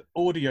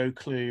audio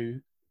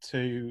clue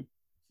to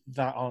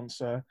that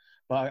answer,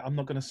 but I'm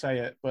not going to say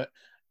it. But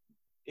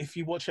if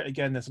you watch it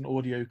again, there's an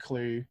audio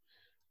clue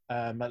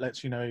that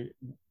lets you know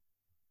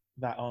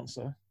that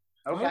answer.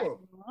 Okay.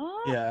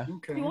 What? Yeah.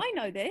 Okay. Do I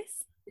know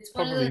this? It's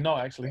Probably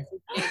not, actually.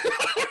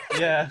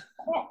 Yeah.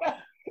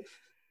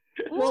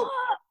 Well,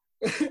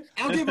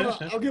 I'll give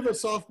a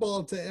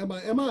softball to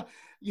Emma. Emma,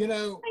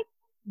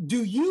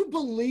 do you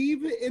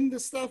believe in the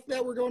stuff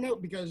that we're going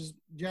out? Because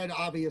Jed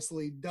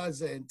obviously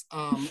doesn't.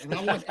 And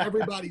I want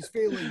everybody's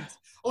feelings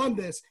on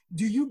this.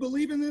 Do you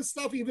believe in this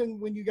stuff,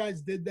 even when you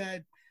guys did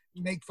that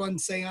make fun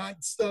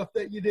seance stuff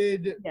that you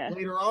did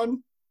later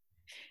on?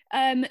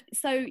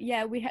 So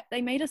yeah,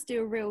 they made us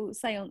do a real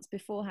seance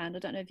beforehand. I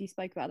don't know if you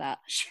spoke about that.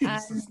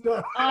 Jesus,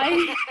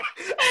 I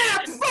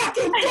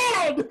fucking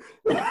dead.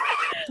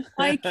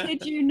 I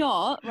kid you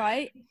not,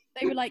 right?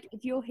 They were like,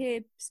 if you're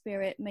here,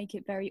 spirit, make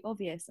it very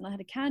obvious. And I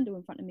had a candle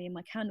in front of me, and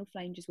my candle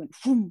flame just went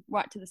boom,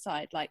 right to the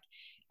side. Like,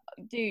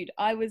 dude,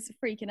 I was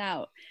freaking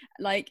out.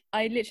 Like,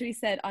 I literally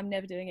said, I'm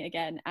never doing it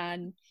again.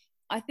 And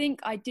I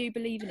think I do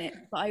believe in it,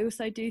 but I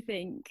also do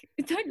think,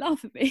 don't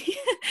laugh at me.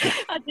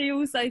 I do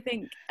also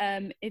think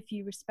if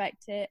you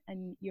respect it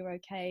and you're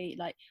okay,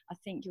 like, I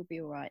think you'll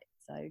be all right.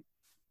 So,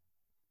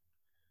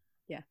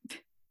 yeah.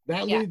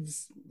 that Yeah.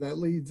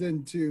 leads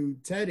into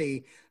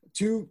Teddy.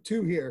 Two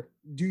here.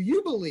 Do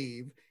you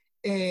believe?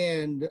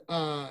 And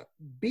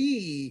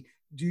B,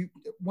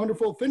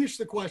 wonderful. Finish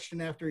the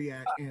question after you.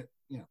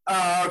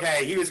 Oh,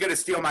 okay. He was going to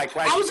steal my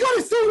question. I was going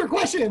to steal your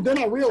question, and then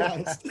I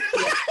realized.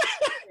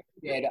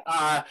 Did.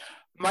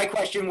 My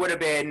question would have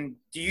been: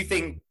 do you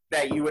think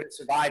that you would have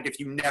survived if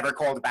you never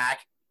called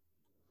back?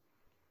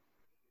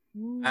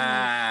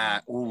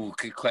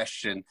 Good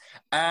question.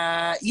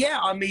 Yeah,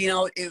 I mean,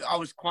 I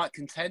was quite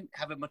content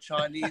having my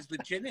Chinese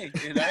with Ginny,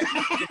 you know,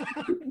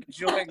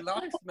 enjoying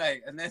life,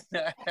 mate. And then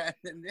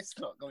this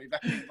lot got me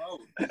back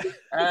involved.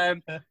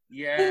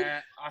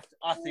 Yeah,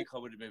 I think I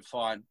would have been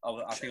fine.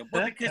 I think,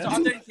 but because I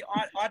don't think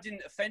I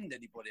didn't offend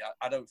anybody.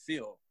 I don't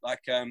feel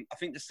like I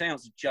think the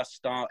seance had just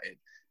started.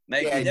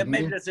 Maybe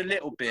maybe there's a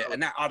little bit,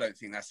 and that I don't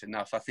think that's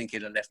enough. I think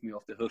he'd have left me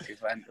off the hook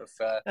if I hadn't have.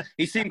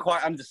 He seemed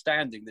quite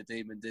understanding. The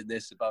demon did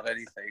this above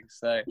anything,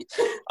 so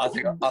I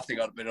think I'd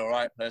have been all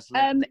right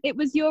personally. It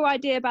was your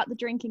idea about the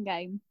drinking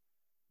game.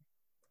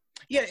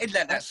 Yeah, he'd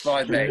let that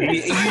slide, mate.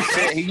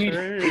 He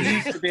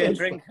used to be a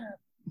drinker.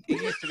 He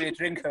used to be a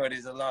drinker when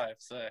he's alive.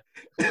 So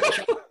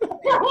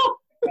that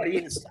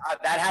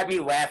had me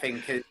laughing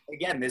because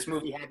again, this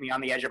movie had me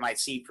on the edge of my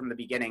seat from the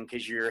beginning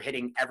because you're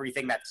hitting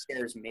everything that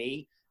scares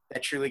me.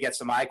 That truly gets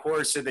to my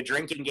core. So the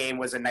drinking game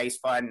was a nice,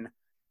 fun.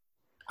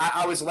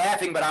 I was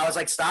laughing, but I was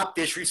like, "Stop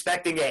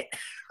disrespecting it!"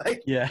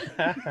 Like, yeah.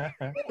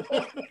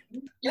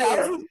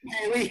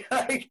 Haley.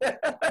 I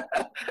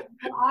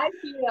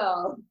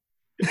feel.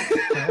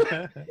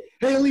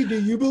 Haley,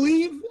 do you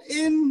believe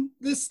in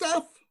this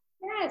stuff?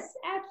 Yes,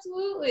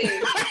 absolutely.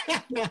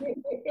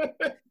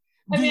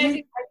 I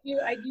mean,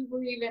 I do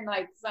believe in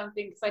like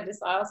something because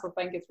I also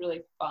think it's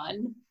really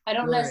fun. I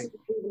don't necessarily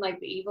believe in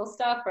like the evil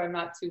stuff, or I'm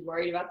not too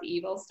worried about the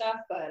evil stuff.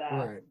 But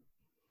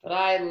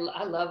I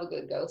love a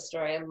good ghost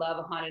story. I love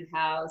a haunted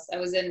house. I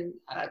was in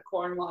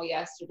Cornwall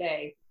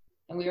yesterday,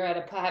 and we were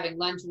at having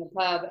lunch in a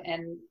pub,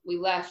 and we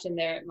left, and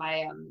there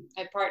my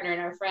partner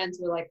and our friends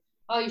were like,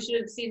 "Oh, you should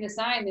have seen the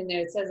sign in there.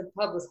 It says the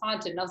pub was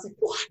haunted." And I was like,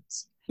 "What?"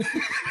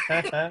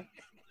 That's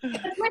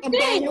my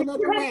thing. You had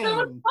so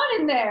much fun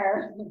in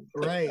there.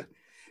 Right.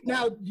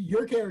 Now,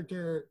 your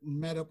character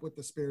met up with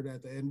the spirit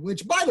at the end,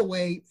 which, by the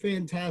way,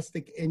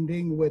 fantastic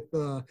ending with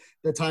the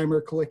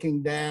timer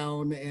clicking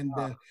down and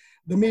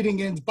the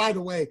meeting ends. By the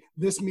way,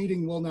 this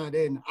meeting will not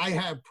end. I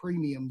have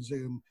premium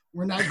Zoom.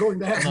 We're not going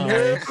to have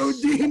no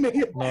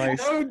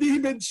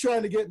demons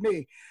trying to get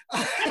me.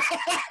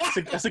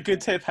 That's a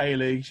good tip,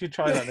 Haley. You should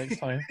try that next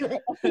time.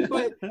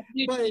 but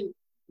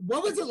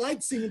what was it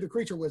like seeing the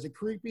creature? Was it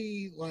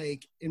creepy,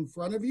 like in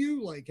front of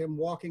you, like him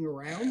walking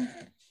around?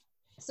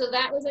 So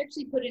that was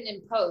actually put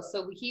in post.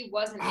 So he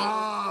wasn't able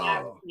to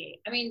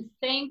navigate. I mean,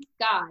 thank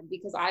God,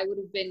 because I would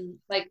have been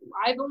like,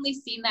 I've only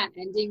seen that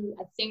ending,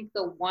 I think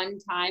the one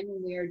time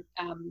when we were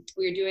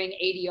doing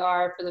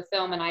ADR for the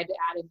film, and I'd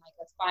added like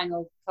a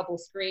final couple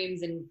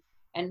screams and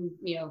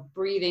you know,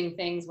 breathing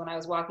things when I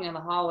was walking down the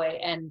hallway.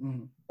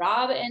 And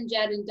Rob and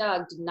Jed and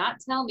Doug did not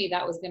tell me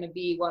that was going to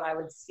be what I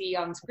would see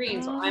on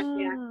screen. So I'm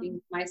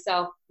reacting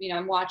myself, you know,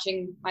 I'm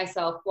watching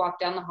myself walk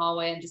down the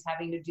hallway and just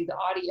having to do the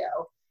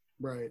audio.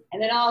 Right.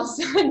 And then all of a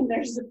sudden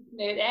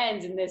it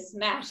ends in this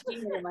smashed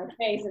demon in my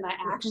face, and I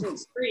actually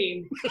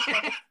screamed.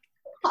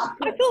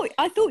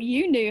 I thought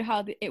you knew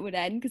how it would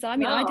end, because I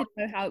mean, I didn't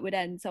know how it would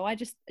end, so I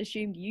just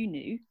assumed you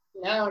knew.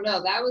 No,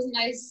 that was a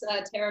nice,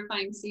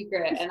 terrifying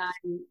secret, and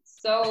I'm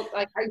so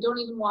like, I don't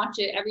even watch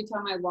it. Every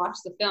time I watch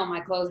the film,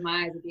 I close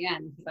my eyes at the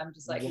end because I'm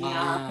just like,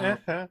 wow.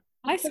 Nah.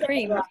 I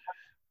screamed.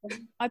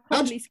 I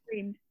probably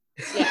screamed.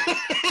 Yeah.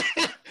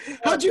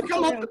 How'd you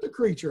come up with the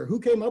creature? Who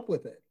came up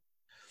with it?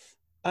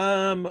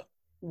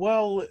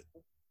 Well,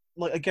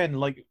 like again,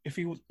 like if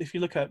you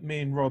look at me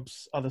and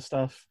Rob's other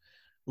stuff,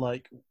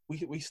 like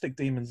we stick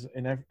demons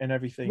in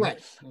everything,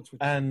 right?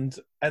 And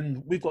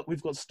we've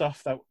got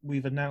stuff that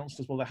we've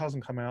announced as well that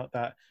hasn't come out,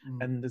 that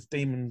and there's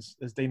demons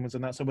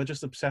in that, so we're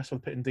just obsessed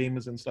with putting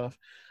demons and stuff.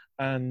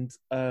 And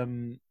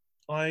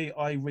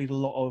I read a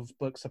lot of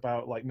books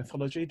about like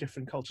mythology,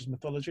 different cultures'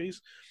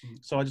 mythologies.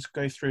 So I just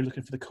go through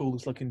looking for the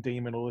coolest looking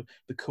demon or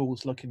the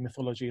coolest looking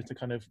mythology to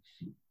kind of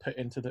put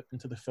into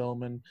the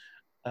film. And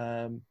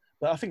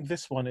but I think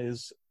this one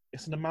it's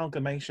an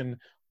amalgamation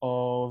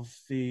of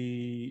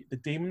the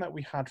demon that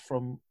we had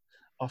from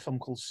our film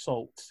called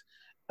Salt.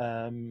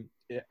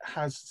 It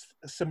has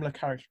similar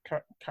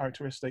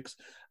characteristics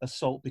as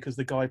Salt because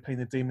the guy playing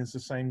the demon is the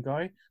same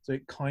guy, so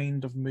it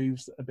kind of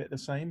moves a bit the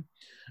same.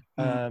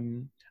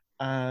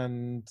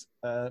 And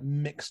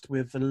mixed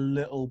with a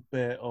little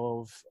bit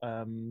of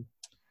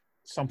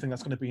something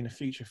that's going to be in a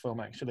future film,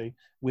 actually,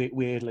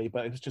 weirdly,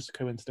 but it was just a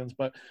coincidence.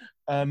 But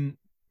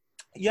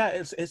yeah,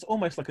 it's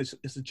almost like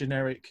it's a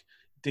generic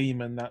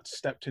demon that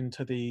stepped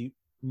into the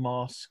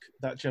mask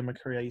that Gemma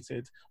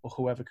created, or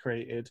whoever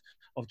created,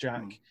 of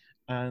Jack.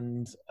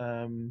 And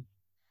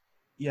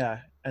yeah,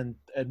 and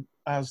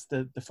as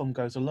the film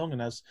goes along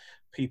and as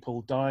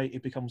people die,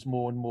 it becomes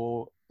more and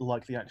more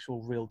like the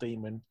actual real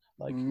demon.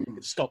 Like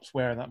it stops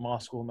wearing that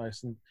mask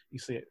almost, and you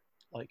see it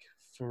like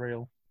for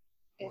real.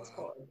 It's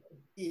horrible.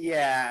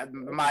 Yeah,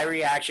 my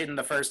reaction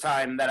the first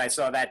time that I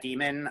saw that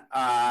demon,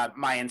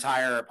 my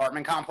entire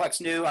apartment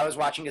complex knew I was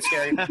watching a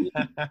scary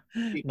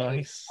movie.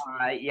 Nice.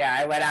 Yeah,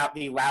 I let out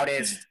the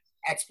loudest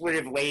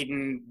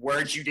expletive-laden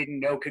words you didn't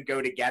know could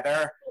go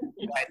together.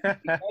 But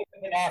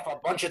it off a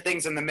bunch of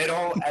things in the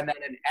middle and then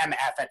an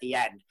MF at the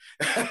end.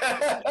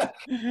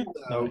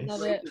 So, Nice.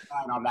 Love it.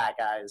 on that,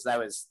 guys. That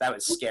was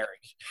scary.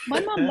 My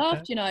mum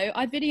laughed, you know.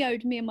 I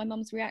videoed me and my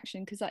mum's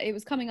reaction because it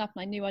was coming up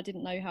and I knew I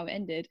didn't know how it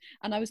ended.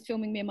 And I was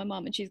filming me and my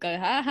mum and she's going,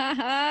 ha ha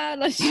ha,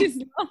 like she's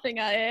laughing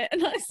at it.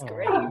 And I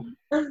screamed.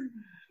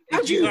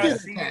 Did you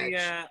guys see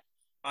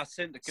I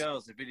sent the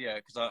girls the video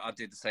because I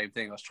did the same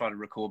thing. I was trying to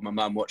record my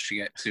mum watching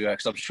it to her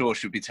because I'm sure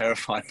she'd be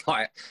terrified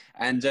by it.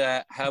 And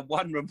her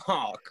one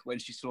remark when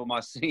she saw my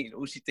scene,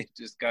 all she did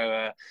was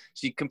go,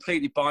 she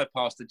completely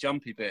bypassed the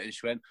jumpy bit and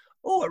she went,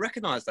 "Oh, I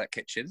recognise that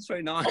kitchen. It's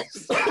very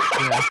nice."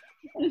 Yeah.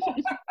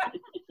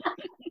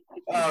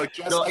 Oh,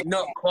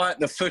 not quite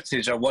the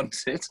footage I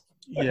wanted.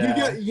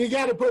 Yeah. You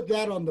got to put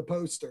that on the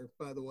poster,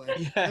 by the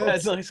way. Yeah,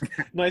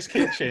 nice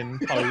kitchen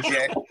post.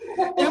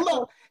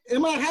 Yeah.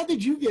 Emma, how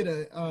did you get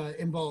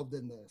involved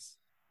in this?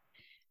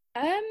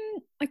 I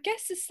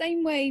guess the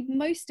same way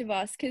most of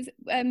us, because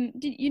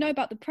you know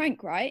about the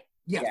prank, right?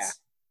 Yes. Yeah.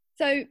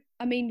 So,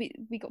 I mean,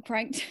 we got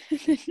pranked.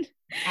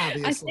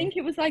 Obviously. I think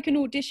it was like an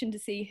audition to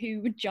see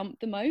who would jump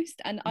the most.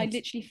 And I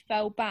literally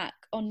fell back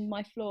on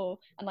my floor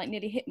and like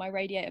nearly hit my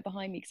radiator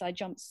behind me because I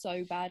jumped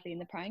so badly in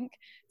the prank.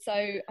 So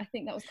I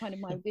think that was kind of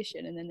my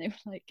audition. And then they were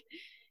like,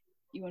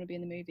 "You want to be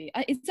in the movie?"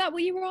 Is that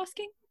what you were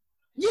asking?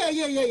 Yeah.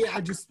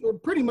 I just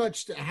pretty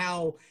much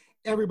how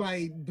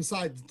everybody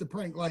besides the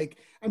prank, like,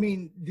 I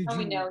mean, did Oh, you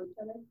we know each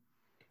other.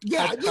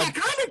 Yeah,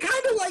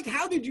 kind of like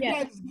how did you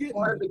guys get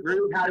Part of the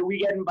group? How do we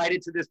get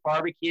invited to this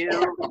barbecue?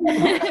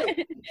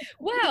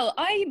 Well,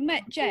 I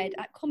met Jed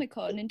at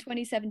Comic-Con in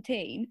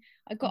 2017.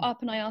 I got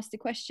up and I asked a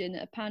question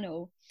at a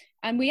panel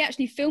and we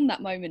actually filmed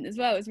that moment as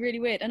well. It was really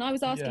weird. And I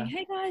was asking,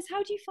 "Hey guys,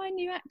 how do you find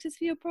new actors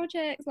for your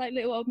projects?" Like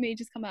little old me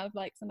just come out of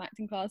like some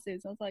acting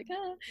classes. I was like,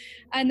 "Ah."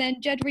 And then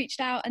Jed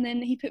reached out and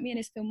then he put me in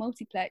his film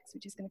Multiplex,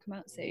 which is going to come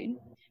out soon.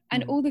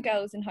 And all the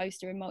girls in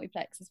Host are in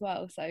Multiplex as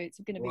well. So it's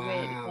going to be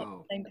weird. It's like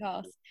the same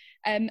cast.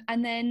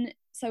 And then,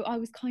 so I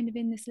was kind of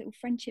in this little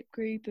friendship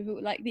group of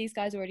like these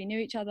guys already knew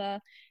each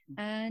other.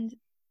 And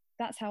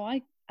that's how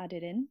I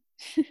added in.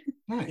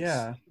 Nice.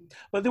 Yeah,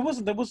 but there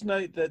was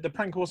no the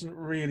prank wasn't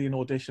really an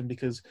audition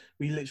because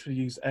we literally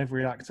used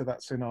every actor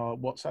that's in our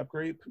WhatsApp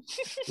group,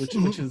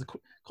 which is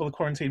called the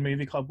Quarantine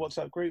Movie Club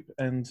WhatsApp group,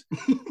 and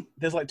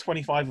there's like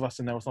 25 of us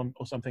in there or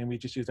something. And we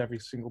just used every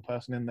single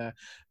person in there,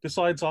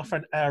 besides our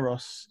friend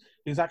Eros,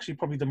 who's actually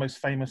probably the most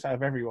famous out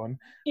of everyone.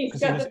 He's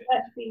got the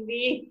best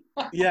TV.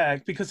 Yeah,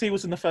 because he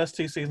was in the first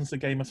 2 seasons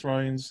of Game of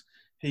Thrones.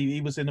 He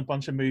was in a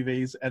bunch of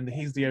movies, and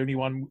he's the only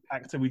one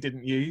actor we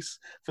didn't use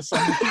for some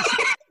reason.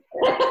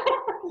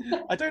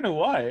 I don't know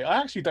why. I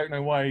actually don't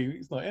know why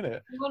he's not in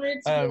it. You wanted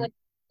it to be like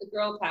the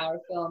girl power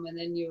film, and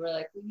then you were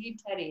like, "We need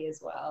Teddy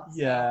as well."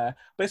 So. Yeah,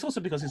 but it's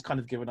also because he's kind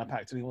of given up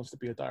acting. He wants to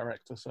be a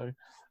director. So,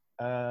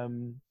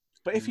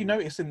 but if you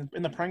notice in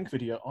the prank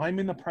video, I'm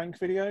in the prank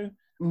video,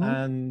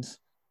 and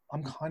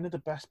I'm kind of the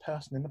best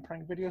person in the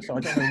prank video. So I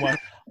don't know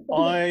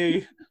why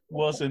I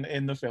wasn't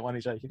in the film. I'm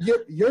joking.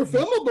 You're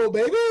filmable,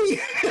 baby.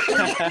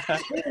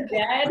 You're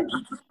dead.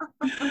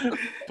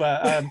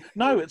 But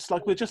no, it's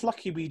like we're just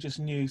lucky we just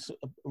knew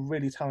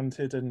really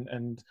talented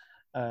and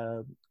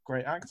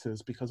great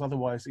actors, because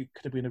otherwise it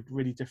could have been a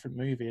really different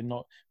movie and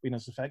not been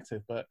as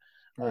effective. But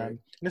and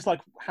it's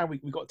like how we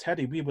got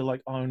Teddy. We were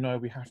like, "Oh no,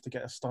 we have to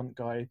get a stunt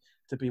guy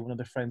to be one of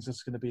the friends.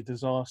 It's going to be a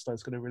disaster.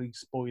 It's going to really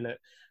spoil it."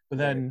 But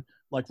then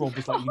like Rob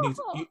was like,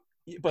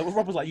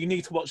 Rob was like, "You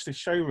need to watch this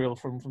show reel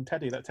from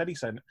Teddy that Teddy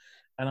sent,"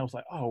 and I was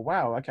like, "Oh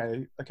wow,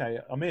 okay,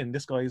 I'm in.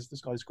 This guy's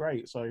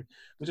great." So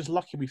we're just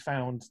lucky we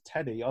found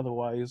Teddy.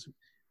 Otherwise,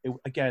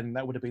 again,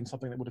 that would have been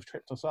something that would have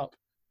tripped us up.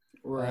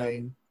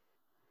 Right.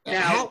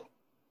 Now,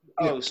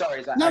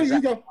 sorry. You go. I was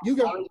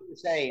going to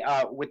say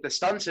with the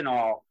stunts and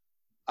all,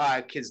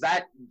 because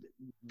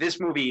this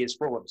movie is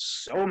full of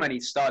so many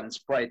stunts,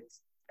 but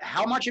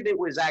how much of it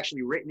was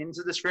actually written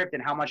into the script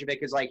and how much of it,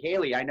 because like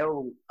Haley, I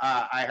know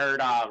I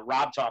heard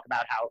Rob talk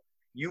about how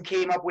you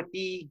came up with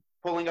the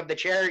pulling of the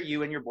chair,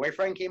 you and your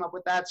boyfriend came up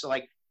with that. So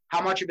like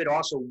how much of it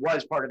also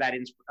was part of that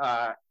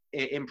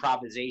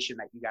improvisation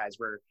that you guys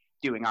were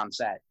doing on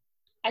set?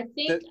 I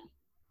think,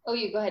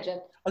 you go ahead, Jen.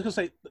 I was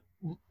going to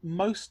say,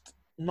 most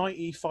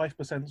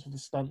 95% of the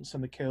stunts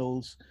and the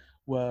kills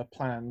were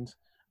planned.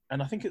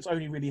 And I think it's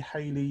only really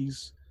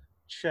Haley's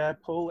chair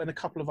pull and a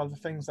couple of other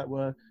things that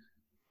were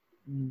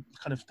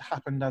kind of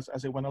happened as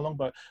it went along.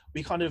 But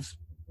we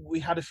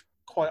had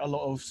quite a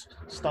lot of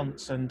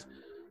stunts and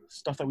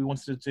stuff that we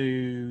wanted to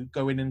do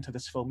going into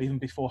this film, even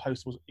before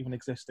Host was even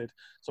existed.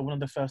 So one of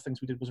the first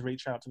things we did was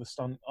reach out to the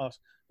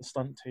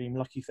stunt team,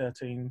 Lucky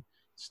 13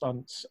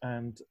 Stunts,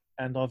 and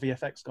our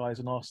VFX guys,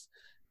 and asked,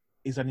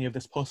 "Is any of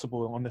this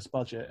possible on this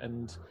budget?"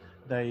 And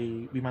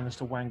we managed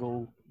to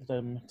wangle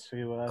them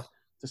to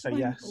say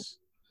yes.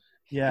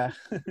 Yeah.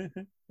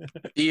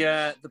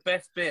 The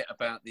best bit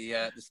about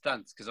the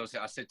stunts, because obviously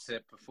I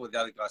said before the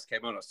other guys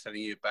came on, I was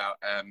telling you about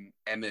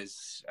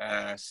Emma's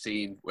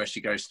scene where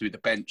she goes through the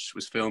bench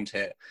was filmed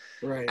here,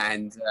 Right.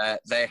 and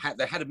they had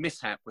a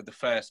mishap with the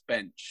first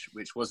bench,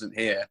 which wasn't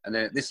here, and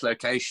then at this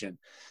location.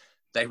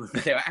 They were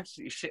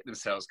absolutely shit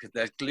themselves because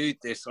they glued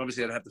this.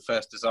 Obviously, they had the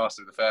first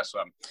disaster of the first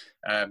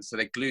one, so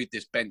they glued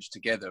this bench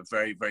together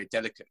very, very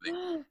delicately.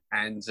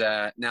 And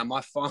now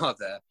my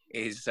father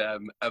is a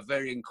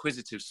very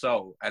inquisitive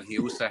soul, and he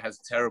also has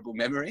terrible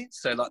memory.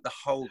 So, like the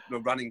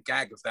running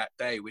gag of that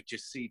day would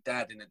just see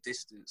Dad in a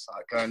distance,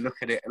 like go and look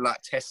at it and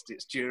like test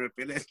its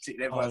durability.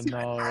 And everyone's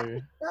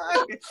no.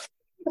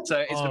 So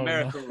it's a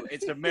miracle. No.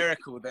 It's a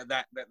miracle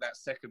that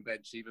second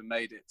bench even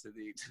made it to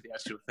the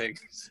actual thing.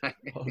 So.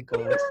 Oh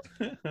god.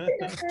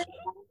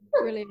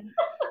 Brilliant.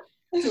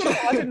 So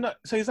I didn't know.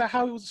 So is that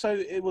how it was? So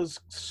it was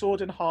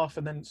sawed in half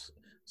and then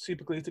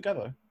super glued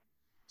together,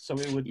 so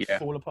it would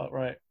fall apart,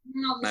 right?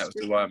 No, That was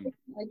the one.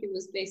 Like it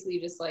was basically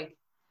just like.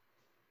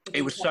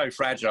 It was so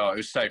fragile. It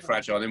was so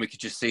fragile. And then we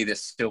could just see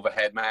this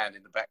silver-haired man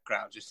in the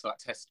background, just like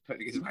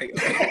putting his weight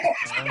on it.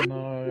 Oh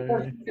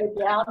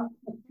no.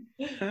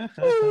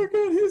 Oh my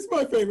god, he's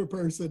my favorite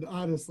person,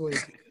 honestly.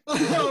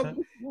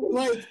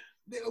 Like,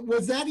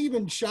 was that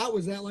even shot?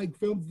 Was that like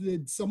filmed?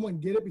 Did someone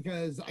get it?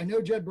 Because I know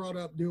Jed brought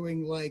up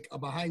doing like a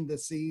behind the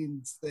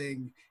scenes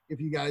thing if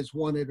you guys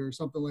want it or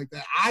something like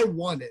that. I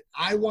want it.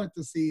 I want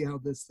to see how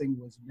this thing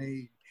was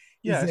made.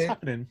 Yeah, it's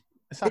happening.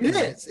 It's happening.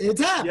 It is.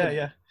 It's happening.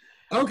 Yeah.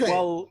 Okay.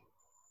 Well,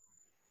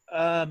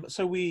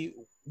 so we've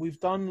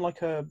done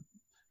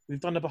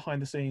a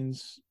behind the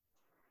scenes,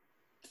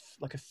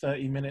 like a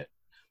 30-minute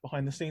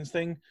behind the scenes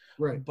thing,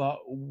 right? But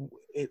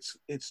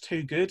it's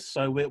too good,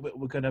 so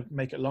we're gonna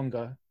make it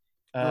longer.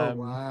 Oh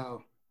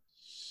wow!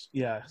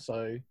 Yeah,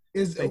 so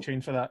Is, stay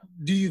tuned for that.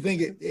 Do you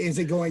think is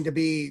it going to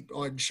be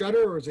on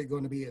Shudder or is it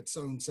going to be its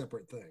own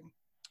separate thing?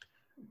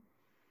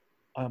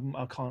 I'm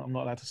not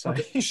allowed to say.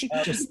 Okay.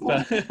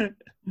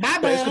 My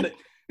but bad.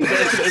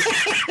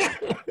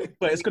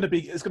 But it's gonna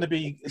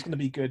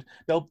be good.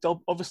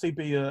 There'll obviously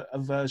be a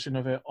version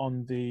of it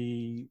on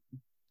the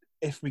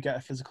if we get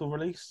a physical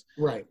release.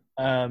 Right.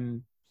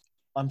 I'm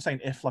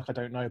saying if, like I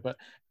don't know, but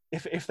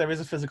if there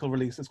is a physical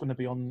release, it's going to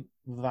be on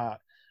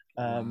that.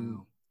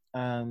 Wow.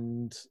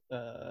 And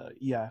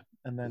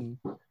and then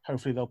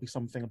hopefully there'll be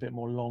something a bit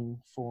more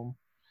long form.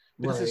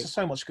 Because there's just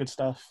so much good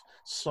stuff.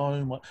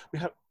 So much.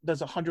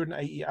 There's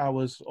 180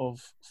 hours of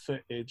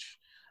footage,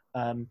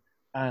 and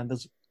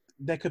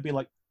there could be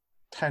like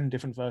 10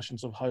 different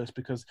versions of Host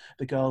because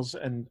the girls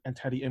and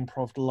Teddy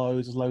improv'd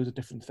loads of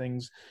different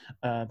things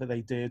that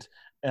they did.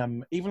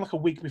 Even like a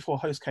week before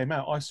Host came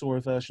out, I saw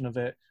a version of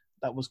it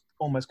that was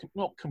almost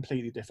not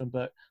completely different,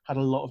 but had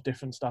a lot of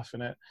different stuff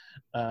in it.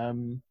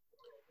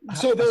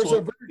 So there's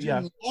a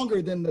version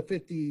longer than the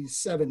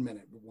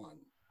 57-minute one.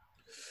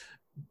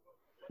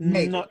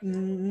 Maybe.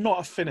 Not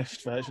a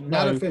finished version.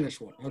 Not a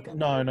finished one. Okay.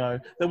 No.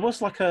 There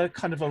was like a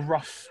kind of a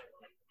rough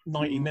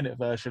 90-minute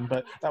version,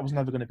 but that was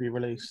never going to be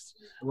released.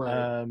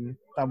 Right.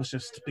 That was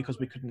just because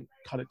we couldn't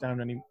cut it down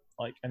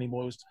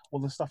anymore.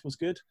 The stuff was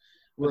good,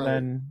 but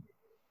right.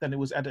 then it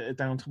was edited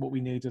down to what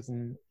we needed,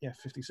 and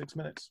 56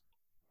 minutes.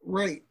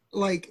 Right.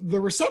 Like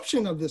the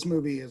reception of this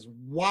movie is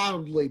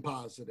wildly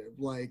positive,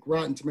 like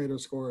Rotten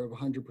Tomatoes score of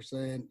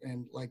 100%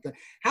 and like that.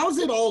 How's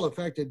it all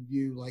affected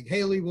you? Like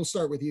Haley, we'll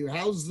start with you.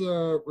 How's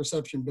the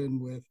reception been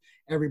with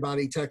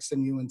everybody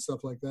texting you and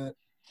stuff like that?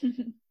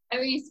 I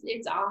mean,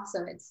 it's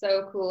awesome. It's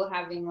so cool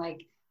having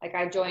like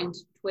I joined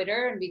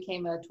Twitter and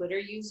became a Twitter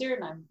user,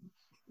 and I'm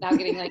now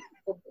getting like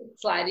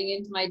sliding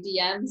into my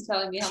DMs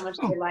telling me how much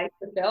they like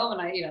the film,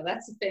 and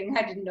that's the thing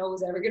I didn't know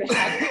was ever going to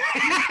happen.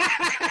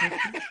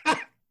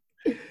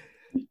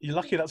 You're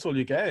lucky that's all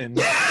you're getting.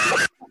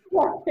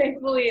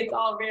 Thankfully, it's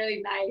all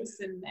really nice,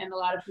 and a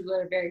lot of people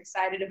are very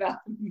excited about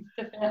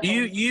the film.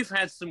 You've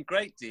had some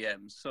great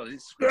DMs, so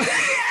it's great.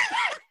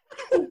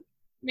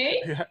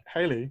 Me?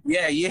 Haley?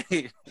 Yeah.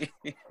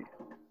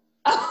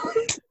 Oh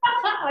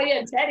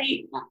yeah,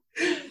 Teddy. My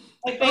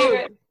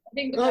favorite. I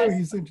think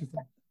he's interesting.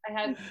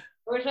 I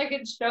wish I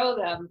could show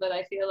them, but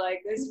I feel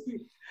like this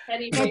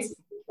Teddy basically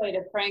played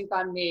a prank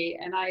on me,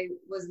 and I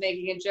was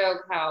making a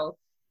joke how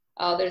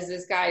there's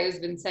this guy who's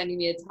been sending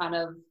me a ton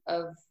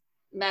of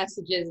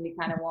messages, and he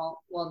kind of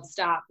won't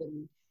stop,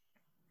 and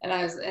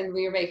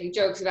we were making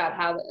jokes about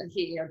how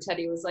he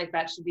Teddy was like,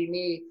 that should be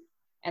me,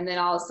 and then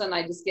all of a sudden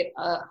I just get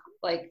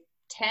like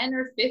 10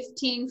 or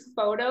 15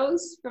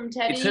 photos from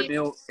Teddy.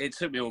 It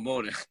took me all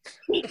morning.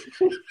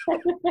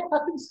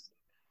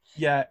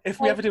 Yeah, if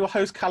we ever do a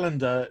Host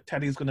calendar,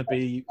 Teddy's going to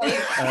be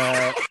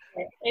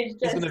he's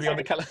going to be on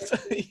the calendar.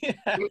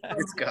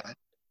 It's good.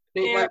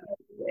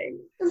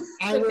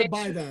 I will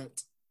buy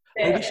that.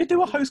 We should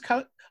do a Host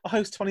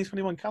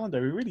 2021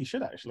 calendar. We really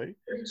should, actually.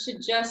 It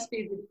should just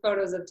be the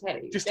photos of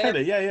Teddy. Just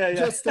Teddy, yeah.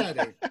 Just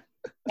Teddy.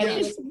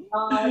 Yes.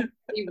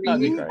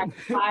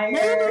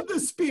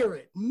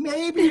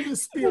 Maybe the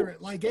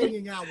spirit, like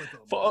hanging out with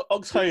them. For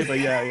October,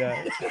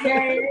 yeah.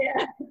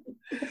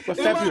 For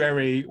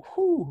February,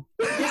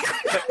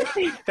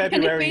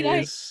 February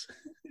is...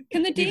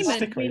 Can the You can demon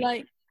stick be it.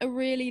 like a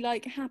really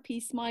like happy,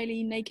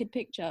 smiley, naked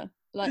picture?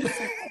 Like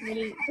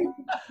really.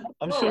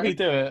 I'm sure he'd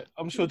do it.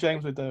 I'm sure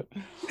James would do it.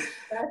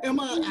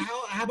 Emma,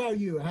 how about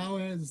you? How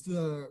has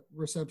the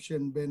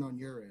reception been on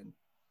your end?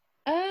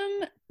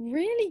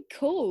 Really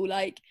cool.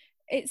 Like,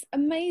 it's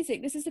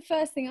amazing. This is the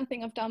first thing I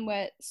think I've done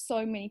where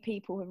so many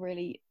people have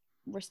really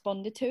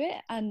responded to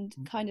it and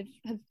kind of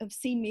have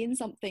seen me in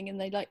something, and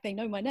they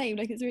know my name.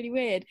 Like, it's really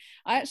weird.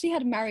 I actually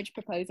had a marriage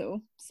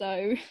proposal,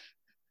 so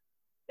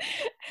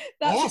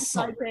that's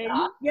Awesome. exciting.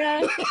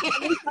 Yeah.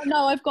 At least I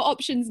know I've got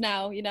options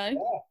now, you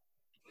know.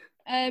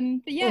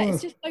 But yeah,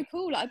 it's just so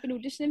cool. Like, I've been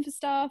auditioning for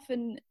stuff,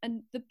 and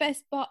the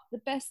best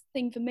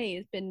thing for me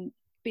has been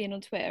being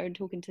on Twitter and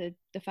talking to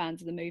the fans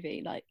of the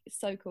movie. Like, it's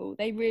so cool.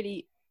 They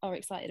really are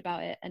excited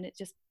about it, and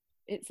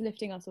it's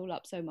lifting us all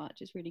up so much.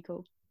 It's really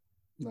cool.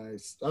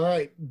 Nice. All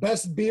right,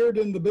 best beard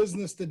in the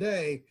business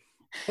today.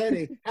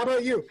 Teddy, how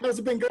about you? How's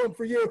it been going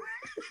for you?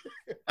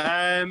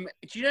 Do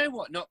you know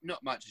what? Not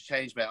much has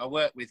changed, mate. I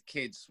work with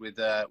kids with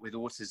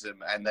autism,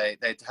 and they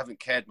haven't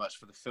cared much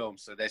for the film,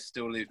 so they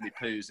still leave me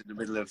poos in the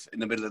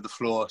middle of the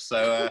floor.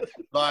 So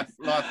life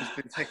has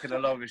been ticking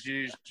along as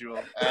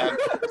usual. I'll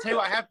tell you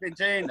what I have been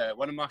doing though.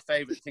 One of my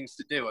favourite things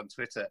to do on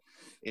Twitter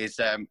is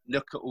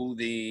look at all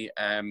the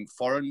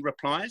foreign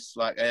replies,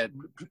 like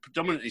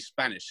predominantly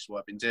Spanish is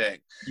what I've been doing.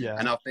 Yeah.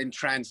 And I've been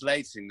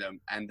translating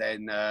them, and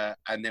then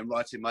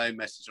writing my own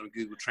message on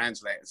Google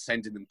Translate and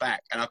sending them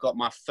back. And I got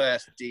my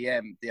first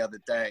DM the other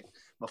day,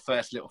 my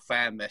first little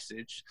fan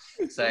message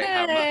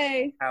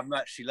saying how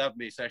much she loved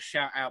me. So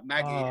shout out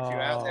Maggie if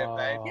you're out there,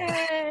 babe.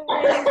 Yay!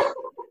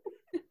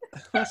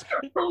 That's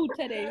cool,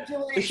 Teddy.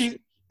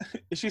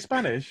 Is she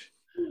Spanish?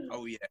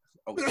 Oh yeah.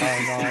 Oh,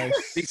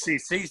 nice.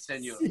 CCC,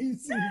 senor.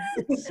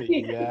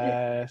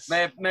 Yes.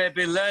 May have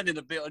been learning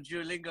a bit on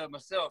Duolingo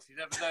myself. You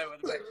never know when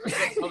the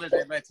next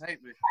holiday may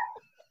take me.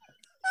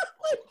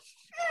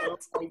 Oh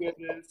my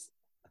goodness.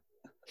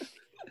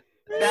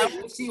 Now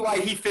we see why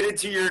he fit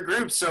into your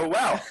group so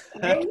well.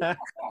 Oh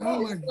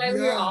my Why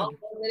we're all god.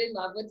 in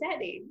love with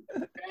Teddy.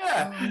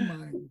 Yeah. Oh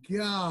my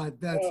god,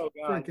 that's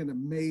freaking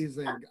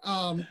amazing.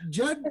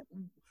 Judd,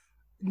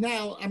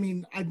 now, I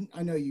mean,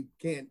 I know you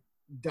can't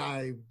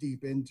dive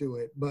deep into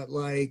it, but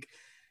like,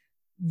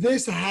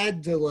 this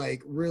had to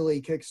like really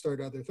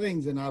kickstart other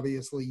things, and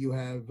obviously you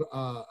have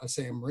a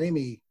Sam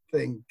Raimi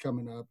thing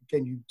coming up.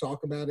 Can you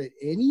talk about it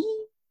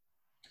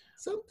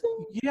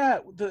something? Yeah,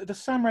 the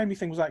Sam Raimi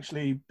thing was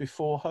actually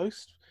before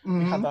Host.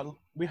 Mm-hmm.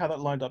 We had that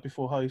lined up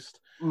before Host.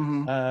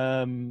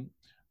 Mm-hmm.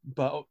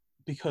 But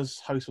because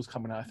Host was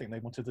coming out, I think they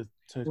wanted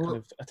to kind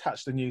of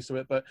attach the news to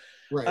it. But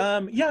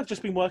right. yeah, I've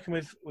just been working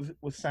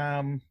with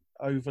Sam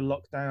over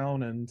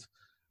lockdown and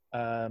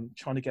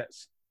trying to get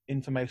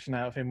information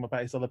out of him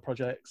about his other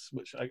projects,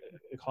 which I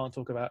can't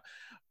talk about.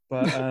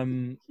 But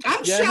I'm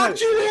shocked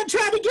you didn't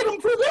try to get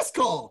him for this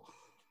call.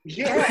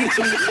 Yeah.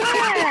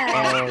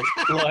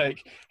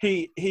 Like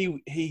he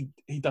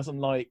doesn't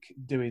like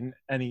doing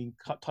any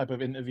type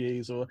of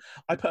interviews. Or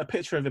I put a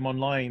picture of him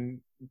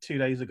online 2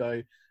 days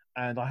ago,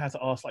 and I had to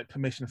ask like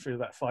permission through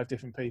about 5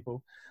 different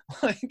people.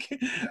 Like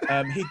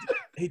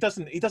he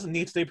doesn't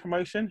need to do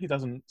promotion. He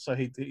doesn't. So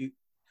he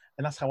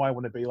and that's how I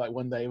want to be. Like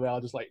one day where I'll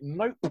just like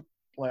nope.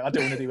 Like I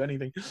don't want to do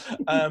anything.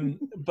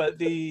 But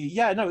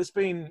it's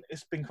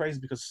been crazy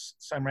because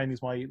Sam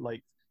Raimi's my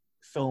like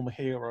film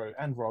hero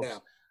and Rob's. Yeah.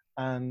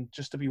 And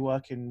just to be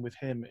working with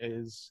him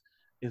is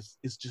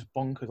just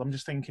bonkers. I'm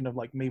just thinking of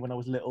like me when I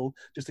was little,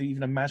 just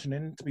even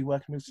imagining to be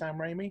working with Sam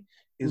Raimi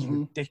is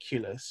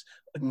ridiculous.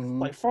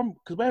 Like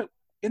because we're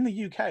in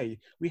the UK,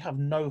 we have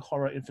no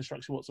horror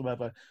infrastructure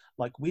whatsoever.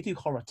 Like we do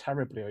horror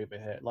terribly over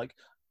here. Like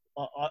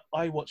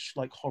I watch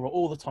like horror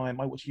all the time.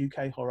 I watch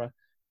UK horror.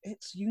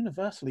 It's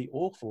universally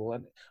awful,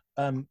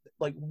 and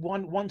like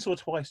once or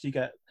twice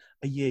a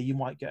year you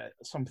might get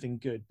something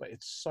good, but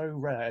it's so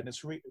rare, and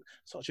it's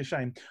such a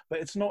shame. But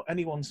it's not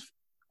anyone's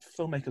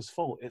filmmaker's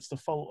fault. It's the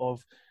fault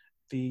of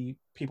the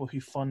people who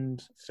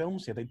fund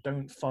films here. They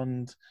don't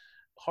fund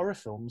horror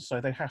films,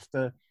 so they have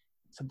to.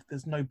 So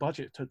there's no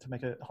budget to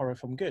make a horror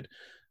film good.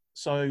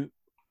 So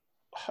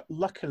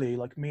luckily,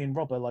 like me and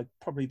Rob are like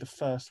probably the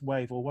first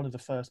wave or one of the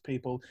first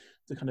people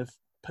to kind of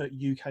put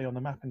UK on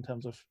the map in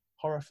terms of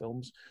horror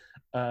films.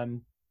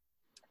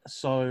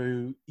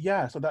 So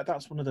that's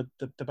one of the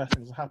best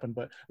things that happened.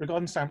 But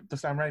regarding the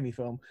Sam Raimi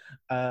film,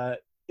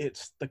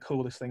 it's the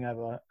coolest thing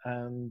ever,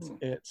 and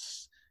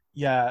it's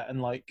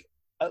and like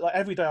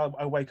every day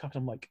I wake up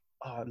and I'm like,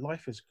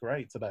 life is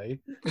great today.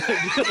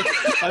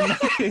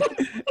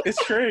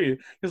 It's true,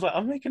 because like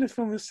I'm making a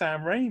film with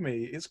Sam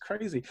Raimi. It's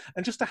crazy,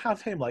 and just to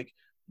have him like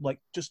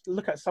just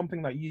look at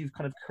something that you've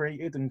kind of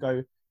created and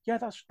go, yeah,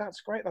 that's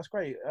great.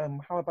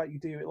 How about you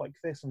do it like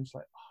this? I'm just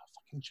like,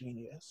 fucking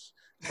genius.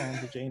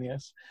 Sam's a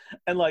genius.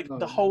 And like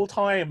the whole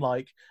time,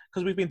 like,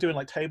 because we've been doing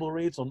like table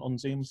reads on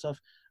Zoom and stuff,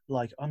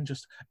 like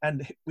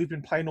and we've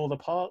been playing all the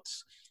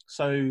parts.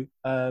 So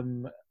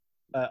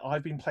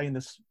I've been playing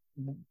this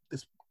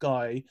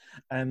guy,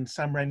 and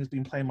Sam Raimi's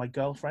been playing my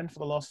girlfriend for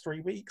the last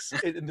 3 weeks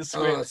in the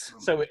script. Awesome.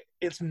 So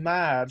it's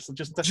mad. So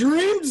just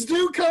dreams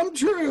do come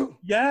true.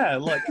 Yeah,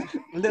 like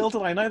little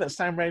did I know that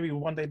Sam Raimi will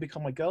one day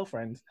become my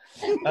girlfriend.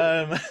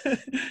 Yeah,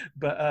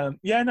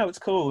 no, it's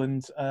cool.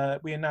 And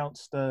we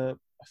announced a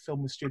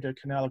film with Studio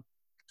Canal a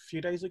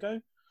few days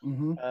ago.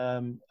 Mm-hmm.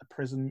 A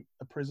prison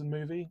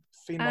movie,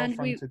 And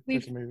female-fronted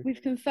prison movie.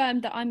 we've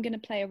confirmed that I'm going to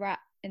play a rat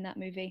in that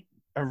movie.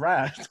 A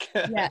rat?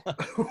 Yeah.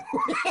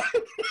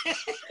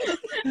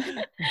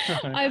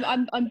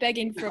 I'm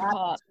begging for a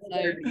part.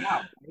 So.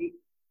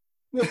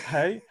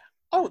 Hey,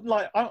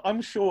 like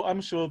I'm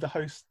sure the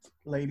host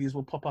ladies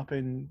will pop up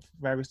in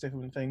various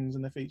different things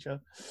in the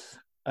future.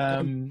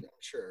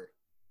 Sure.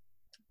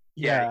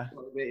 Yeah,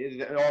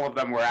 all of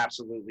them were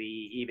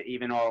absolutely,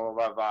 even all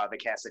of the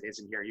cast that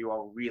isn't here, you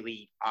all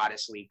really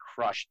honestly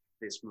crushed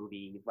this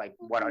movie, like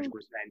 100%.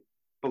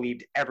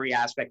 Believed every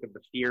aspect of the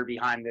fear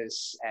behind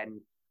this, and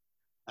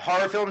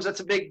horror films, that's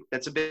a big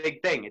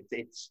thing.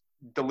 It's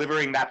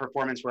delivering that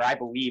performance where I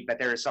believe that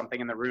there is something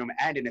in the room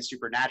and in a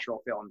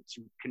supernatural film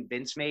to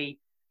convince me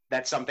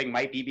that something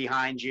might be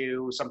behind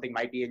you, something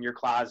might be in your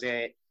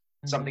closet,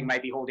 something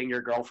might be holding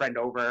your girlfriend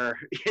over,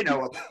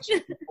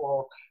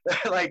 people.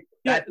 Like,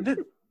 yeah,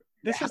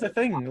 this is the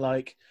thing.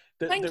 Like,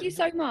 thank you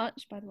so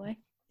much, by the way.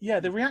 Yeah,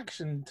 the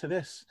reaction to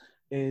this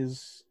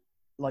is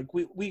like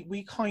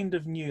we kind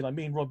of knew, like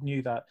me and Rob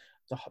knew that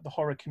the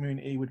horror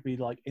community would be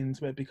like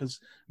into it, because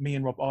me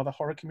and Rob are the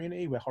horror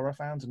community. We're horror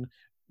fans, and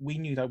we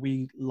knew that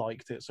we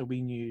liked it, so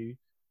we knew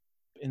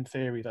in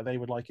theory that they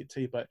would like it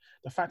too. But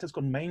the fact it's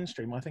gone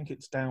mainstream, I think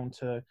it's down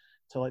to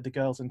like The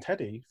Girls and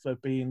Teddy for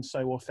being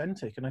so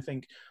authentic. And I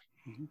think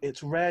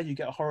it's rare you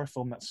get a horror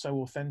film that's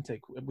so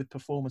authentic with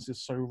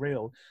performances so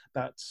real.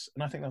 And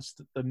I think that's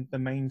the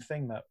main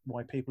thing that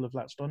why people have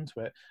latched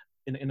onto it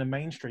in a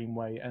mainstream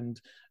way, and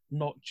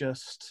not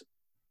just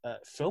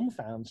film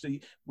fans.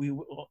 We've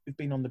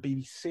been on the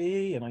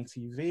BBC and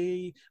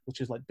ITV,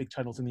 which is like big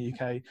channels in the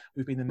UK.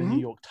 We've been in the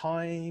New York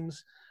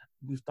Times.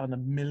 We've done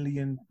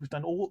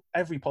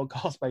every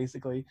podcast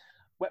basically.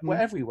 We're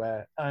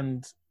everywhere,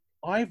 and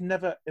I've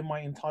never in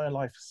my entire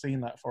life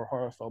seen that for a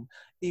horror film,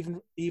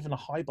 even a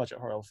high budget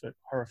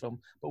horror film.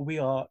 But we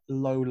are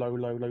low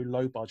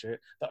budget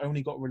that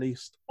only got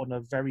released on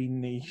a very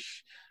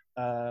niche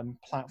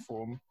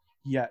platform.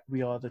 Yet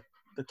we are the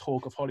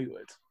talk of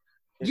Hollywood.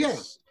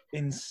 It's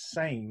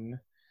insane.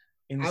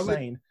 I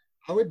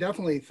would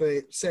definitely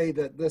say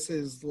that this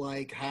is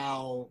like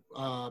how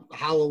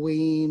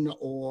Halloween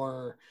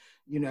or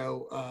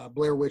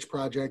Blair Witch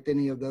Project,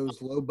 any of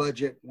those low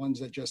budget ones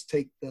that just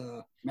take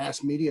the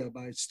mass media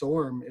by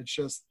storm. It's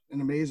just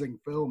an amazing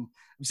film.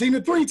 I've seen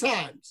it 3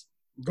 times.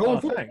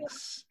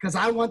 Thanks. Because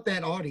I want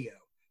that audio.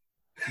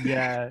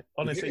 Yeah,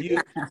 honestly,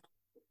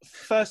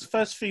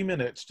 first few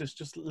minutes,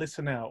 just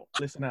listen out,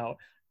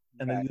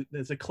 and then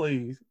there's a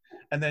clue,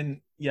 and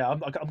then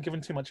I'm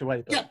giving too much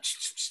away. But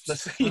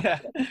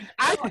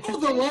I saw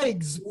the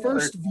legs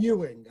first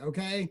viewing.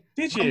 Okay.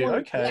 Did you?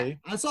 Okay.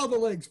 Yeah, I saw the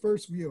legs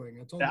first viewing.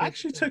 It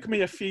actually took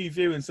me a few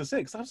viewings to see,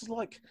 because I was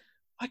like,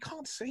 I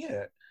can't see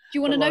it. Do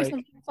you want to know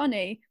something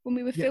funny? When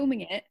we were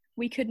filming it,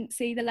 we couldn't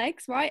see the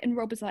legs, right? And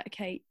Rob was like,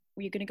 okay,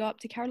 well, you're going to go up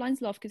to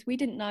Caroline's loft, because we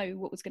didn't know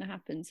what was going to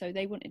happen. So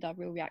they wanted our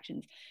real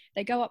reactions.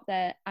 They go up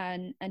there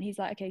and he's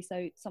like, okay,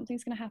 so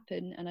something's going to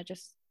happen, and I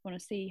just want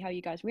to see how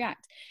you guys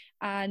react.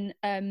 And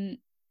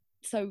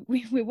so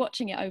we're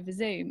watching it over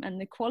Zoom,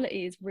 and the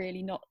quality is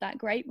really not that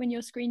great when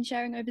you're screen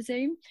sharing over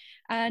Zoom,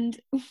 and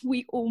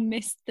we all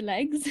missed the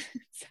legs.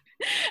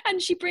 And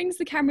she brings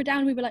the camera down,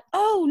 and we were like,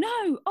 oh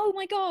no, oh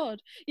my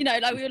god,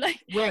 like we were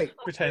like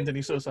pretending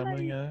he saw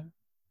something. Yeah,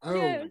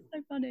 it was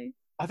so funny.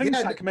 I think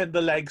Zach meant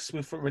the legs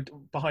were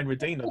behind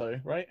Redina though,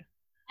 right?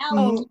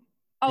 Oh,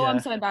 I'm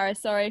so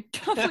embarrassed, sorry. I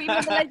thought you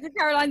meant the legs of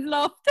Caroline's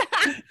loft.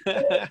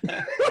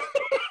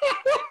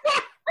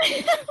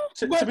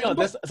 To be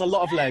honest, there's a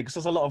lot of legs.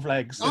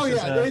 Oh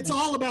yeah, it's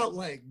all about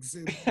legs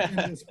in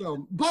this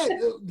film. But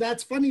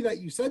that's funny that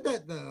you said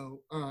that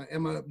though,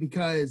 Emma,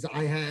 because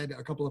I had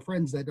a couple of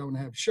friends that don't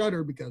have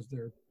Shudder because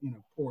they're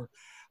poor.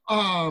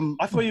 I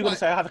thought you were going to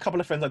say I have a couple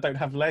of friends that don't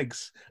have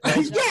legs.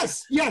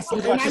 Yes,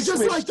 and I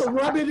just like to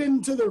rub it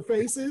into their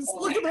faces.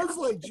 Look at those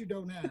legs you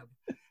don't have.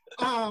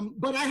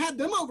 But I had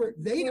them over.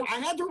 I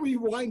had to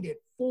rewind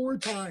it 4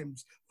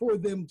 times for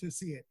them to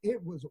see it.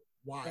 It was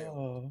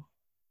wild.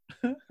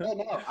 No,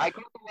 I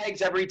get the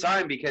legs every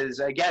time, because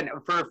again,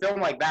 for a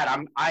film like that,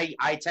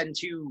 I tend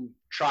to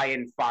try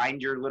and find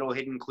your little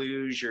hidden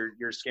clues,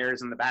 your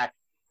scares in the back.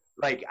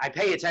 Like, I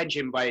pay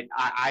attention, but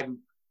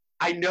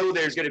I know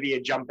there's going to be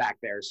a jump back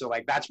there. So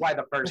like, that's why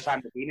the first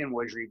time the Demon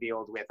was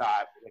revealed with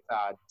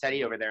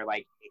Teddy over there,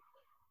 like,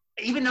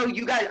 even though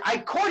you guys, I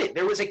caught it,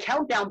 there was a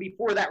countdown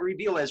before that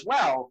reveal as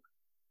well,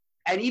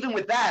 and even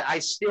with that, I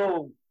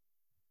still,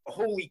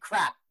 holy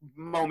crap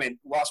moment,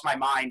 lost my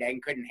mind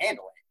and couldn't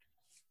handle it.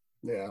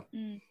 Yeah.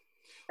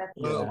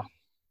 Well,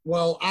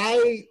 Well,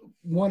 I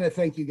want to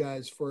thank you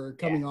guys for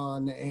coming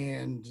on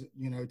and,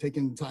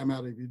 taking time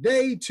out of your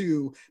day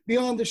to be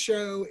on the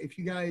show. If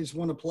you guys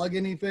want to plug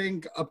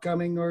anything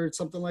upcoming or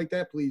something like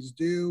that, please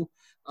do.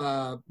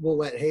 We'll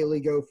let Haley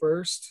go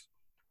first.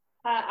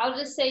 I'll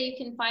just say you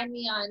can find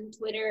me on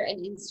Twitter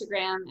and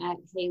Instagram at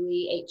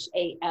Haley,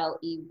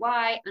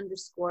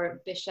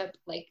 HALEY_Bishop,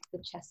 like the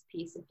chess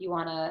piece. If you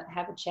want to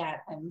have a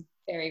chat, I'm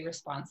very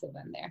responsive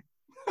on there.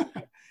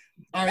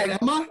 All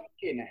right, Emma?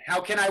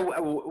 How can I,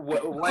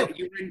 what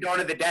you were in Dawn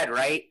of the Dead,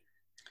 right?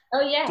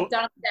 Oh, yeah,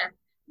 Dawn of the Dead.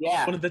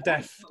 Yeah. Dawn of the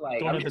Death.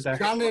 Dawn of the Death.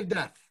 Dawn of the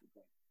Death.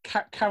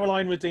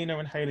 Caroline, Redina,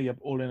 and Haley are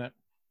all in it.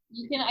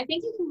 I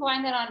think you can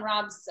find that on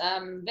Rob's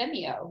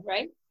Vimeo,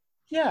 right?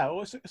 Yeah,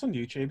 well, it's on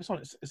YouTube.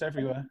 It's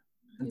everywhere.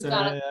 It's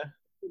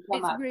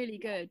really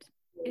good.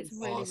 It's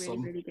really,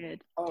 awesome. really, really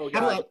good. Oh,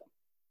 How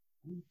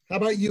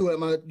about you,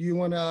 Emma? Do you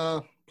want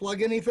to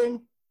plug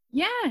anything?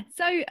 Yeah,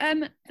 so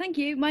thank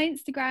you. My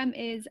Instagram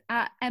is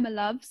at Emma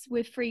Loves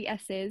with 3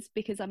 S's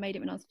because I made it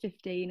when I was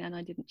 15 and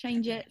I didn't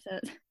change it. So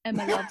it's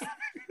Emma Loves.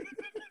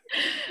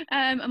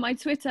 And my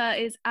Twitter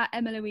is at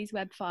Emma Louise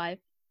Web 5.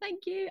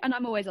 Thank you. And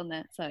I'm always on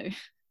there, so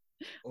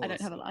Awesome. I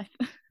don't have a life.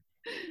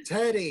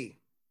 Teddy,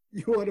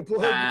 you want to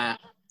plug?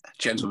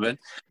 Gentlemen.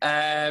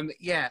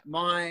 Yeah,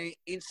 my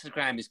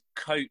Instagram is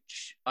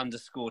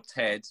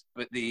coach_Ted,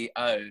 but the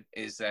O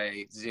is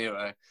a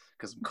 0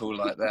 because I'm cool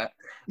like that.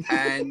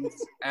 And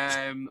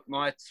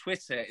my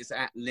Twitter is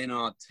at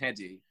Linard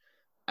Teddy.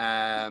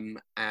 And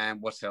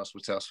what else?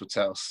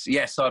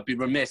 Yes, I'd be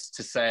remiss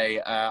to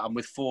say I'm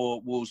with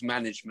 4 Wolves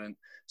Management,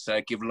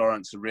 so give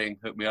Lawrence a ring,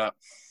 hook me up.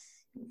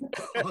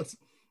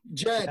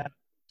 Jed,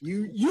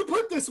 you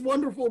put this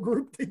wonderful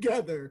group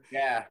together.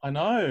 Yeah. I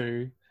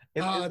know.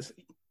 It's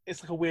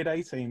like a weird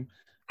A-team.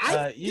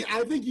 I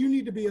think you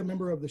need to be a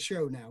member of the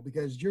show now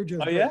because you're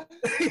just. Oh, yeah?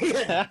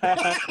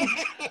 Yeah.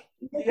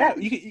 Yeah,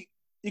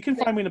 you can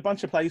find me in a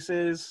bunch of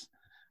places.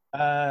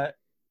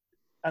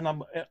 And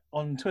I'm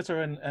on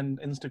Twitter and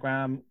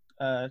Instagram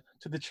to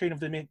the tune of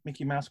the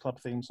Mickey Mouse Club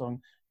theme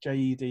song,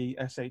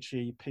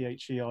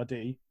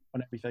 JEDSHEPHERD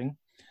on everything.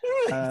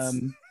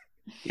 Nice.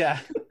 Yeah.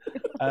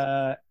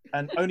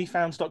 And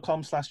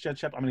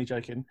onlyfans.com/JedShep. I'm only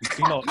joking.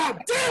 I'm not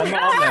on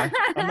there.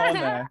 I'm not on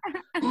there.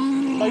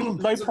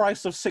 Low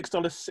price of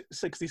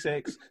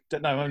 $6.66.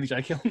 No, I'm only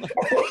joking.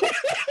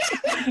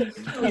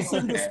 He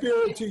sends the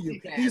spirit to you.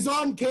 He's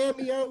on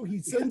Cameo. He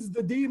sends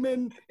the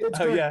demon. It's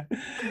great. Yeah.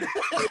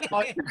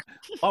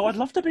 I'd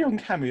love to be on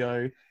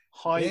Cameo.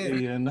 Hi,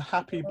 Ian.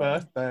 Happy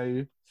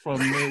birthday from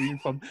me.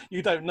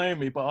 You don't know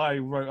me, but I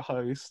wrote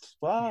host.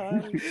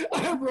 Bye.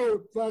 I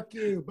wrote fuck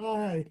you.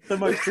 Bye. The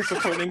most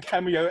disappointing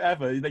cameo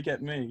ever. They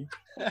get me.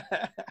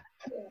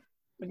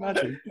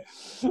 Imagine.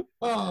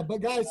 But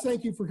guys,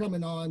 thank you for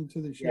coming on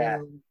to the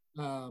show.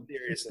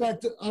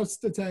 Expect us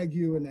to tag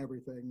you and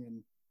everything,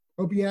 and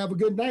hope you have a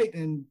good night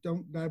and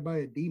don't die by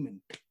a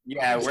demon.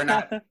 Yeah, we're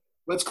not.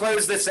 Let's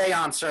close the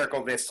seance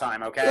circle this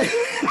time, okay?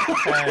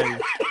 Okay.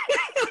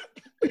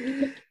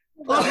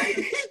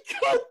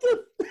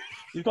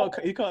 You got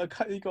to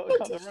cut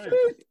the rope.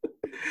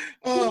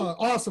 Oh,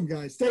 awesome,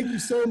 guys! Thank you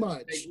so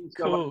much. Thank you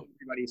so Cool. much,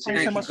 everybody.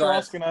 Thanks so much for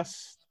asking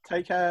us.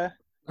 Take care.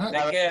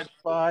 Take care.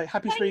 Bye.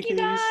 Happy Thank you, Spookies.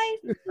 guys.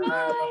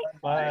 Bye.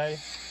 Bye.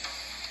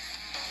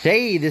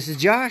 Hey, this is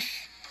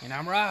Josh. And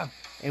I'm Rob.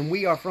 And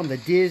we are from the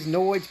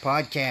Disnoids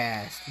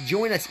Podcast.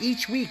 Join us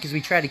each week as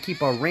we try to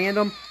keep our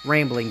random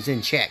ramblings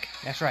in check.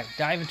 That's right.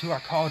 Dive into our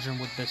cauldron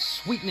with the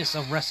sweetness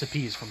of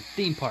recipes from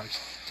theme parks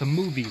to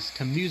movies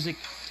to music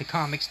to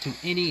comics to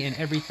any and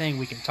everything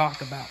we can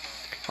talk about.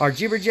 Our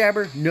jibber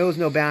jabber knows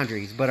no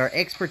boundaries, but our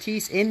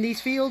expertise in these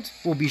fields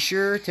will be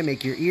sure to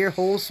make your ear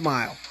holes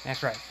smile.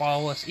 That's right.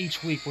 Follow us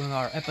each week with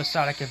our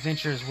episodic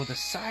adventures with a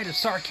side of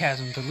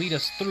sarcasm to lead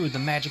us through the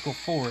magical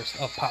forest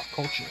of pop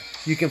culture.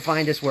 You can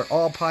find us where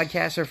all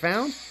podcasts are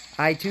found: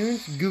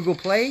 iTunes, Google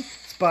Play,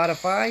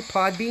 Spotify,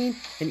 Podbean,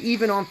 and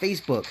even on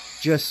Facebook.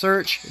 Just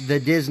search The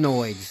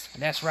Disnoids.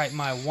 That's right,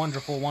 my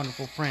wonderful,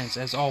 wonderful friends.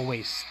 As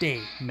always,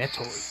 stay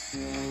metal.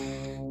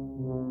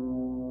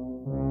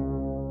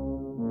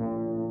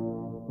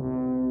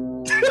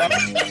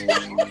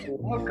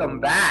 Welcome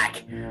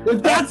back.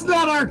 If that's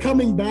not our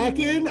coming back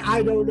in,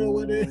 I don't know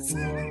what is.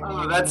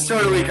 Oh, that's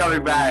totally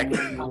coming back.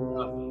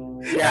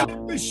 Yeah.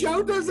 The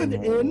show doesn't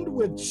end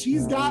with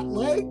 "She's Got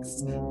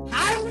Legs."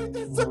 Highly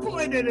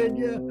disappointed in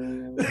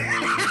you.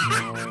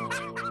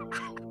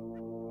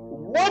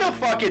 What a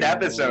fucking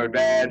episode,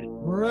 man.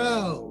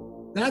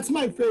 Bro, that's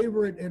my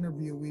favorite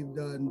interview we've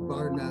done,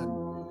 bar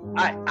none.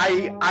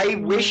 I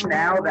wish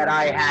now that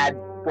I had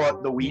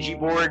bought the Ouija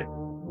board.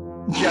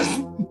 Just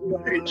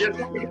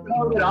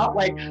hold it up.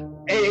 Like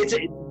they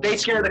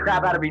scare the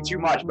crap out of me too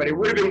much, but it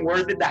would have been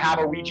worth it to have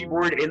a Ouija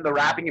board in the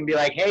wrapping and be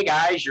like, "Hey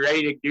guys, you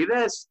ready to do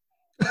this?"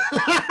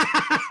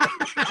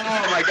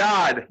 Oh my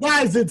god,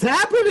 guys, it's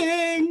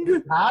happening!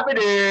 It's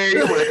happening!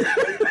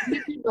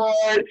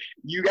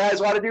 You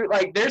guys want to do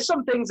like? There's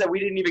some things that we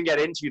didn't even get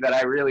into that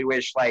I really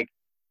wish like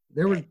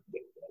there was.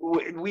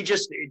 We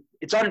just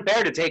it's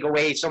unfair to take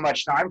away so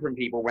much time from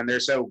people when they're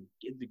so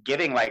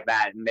giving like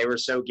that, and they were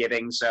so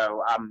giving.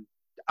 So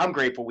I'm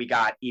grateful we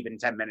got even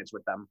 10 minutes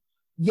with them.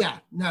 Yeah,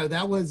 no,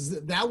 that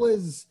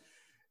was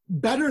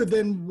better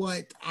than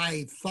what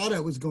I thought I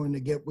was going to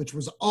get, which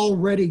was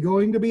already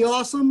going to be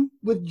awesome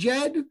with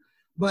Jed.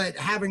 But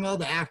having all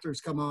the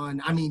actors come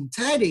on, I mean,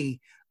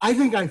 Teddy, I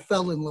think I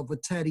fell in love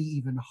with Teddy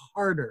even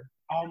harder.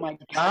 Oh my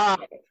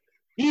God.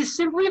 He's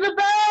simply the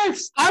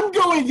best. I'm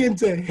going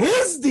into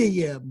his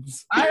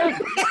DMs.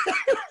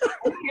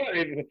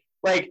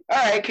 Like, all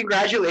right,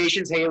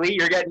 congratulations, Haley.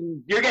 You're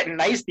getting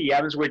nice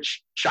DMs,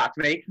 which shocked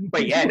me.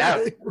 But yeah,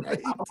 no,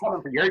 right. I'm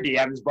coming for your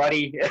DMs,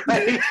 buddy.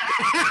 And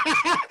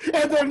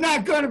they're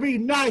not going to be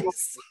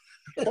nice.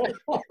 I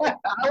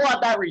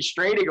want that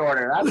restraining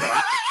order. That's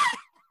all.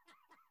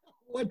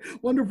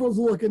 Wonderful's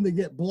looking to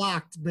get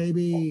blocked,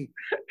 baby.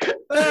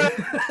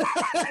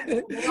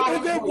 And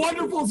then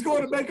Wonderful's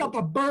going to make up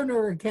a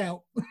burner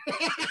account.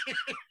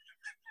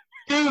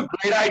 Dude,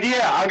 great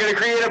idea. I'm going to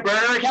create a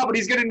burner account, but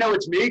he's going to know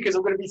it's me because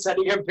I'm going to be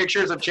sending him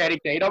pictures of Channing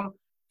Tatum.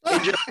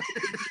 And just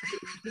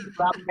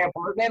around my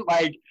apartment,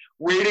 like,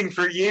 waiting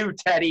for you,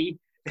 Teddy.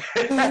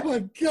 Oh my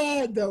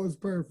God, that was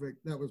perfect.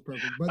 But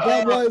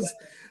that was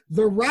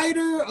the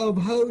writer of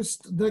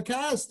Host, the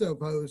cast of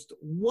Host.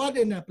 What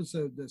an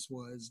episode this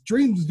was.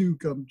 Dreams do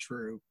come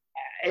true.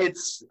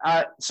 It's,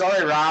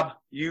 sorry, Rob,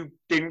 you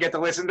didn't get to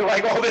listen to,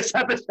 like, all this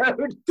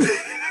episode.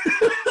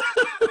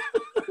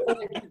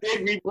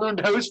 We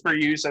learned Host for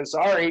you, so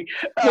sorry.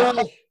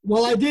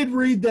 Well, I did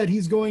read that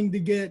he's going to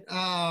get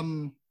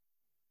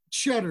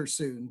Shudder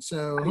soon,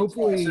 so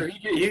hopefully. So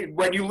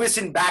when you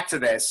listen back to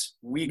this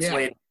weeks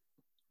later,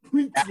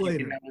 you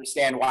can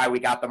understand why we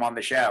got them on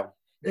the show.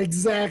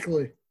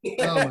 Exactly.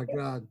 Oh my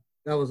God,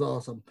 that was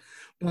awesome.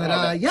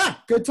 But yeah,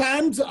 good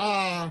times.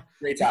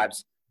 Great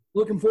times.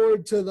 Looking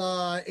forward to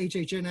the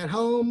HHN at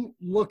home.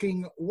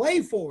 Looking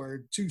way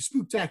forward to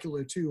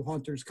Spooktacular 2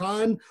 Haunters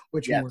Con,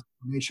 which more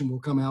information will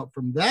come out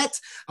from that.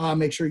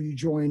 Make sure you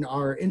join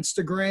our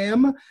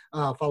Instagram.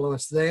 Follow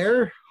us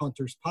there.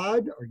 Haunters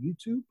Pod, our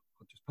YouTube,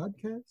 Haunters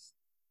Podcast,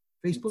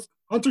 Facebook,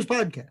 Haunters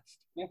Podcast.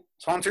 Yeah,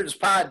 it's Haunters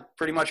Pod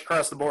pretty much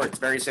across the board. It's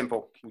very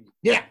simple.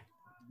 Yeah.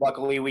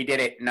 Luckily, we did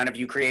it. None of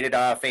you created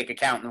a fake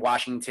account and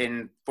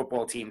Washington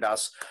football teamed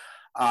us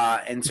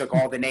and took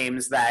all the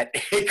names that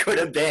it could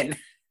have been.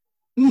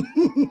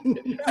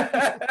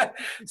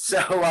 So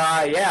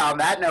yeah, on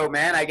that note,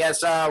 man, I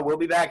guess we'll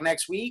be back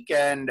next week,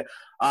 and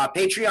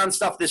Patreon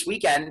stuff this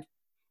weekend.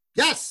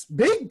 Yes,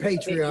 big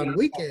Patreon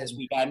weekend. This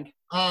weekend.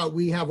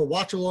 We have a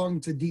watch along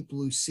to Deep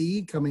Blue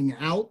Sea coming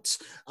out.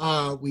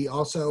 We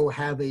also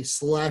have a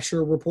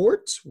slasher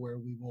report where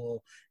we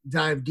will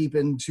dive deep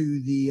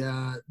into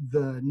the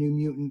New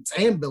Mutants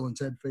and Bill and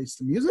Ted Face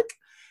the Music.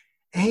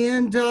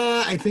 And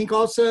I think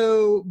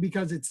also,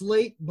 because it's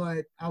late,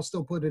 but I'll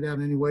still put it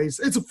out anyways,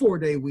 it's a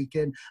 4-day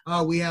weekend.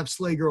 We have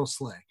Slay Girl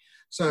Slay.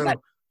 So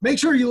make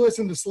sure you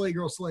listen to Slay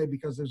Girl Slay,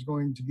 because there's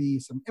going to be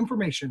some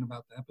information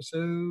about the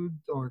episode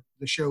or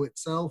the show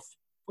itself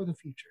for the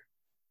future.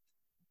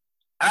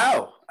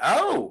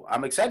 Oh,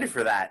 I'm excited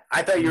for that.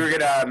 I thought you were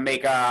going to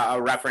make a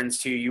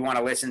reference to you want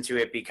to listen to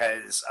it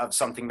because of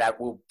something that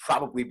will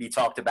probably be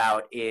talked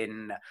about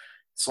in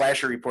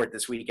Slasher Report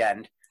this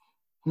weekend.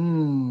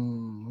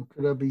 What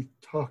could I be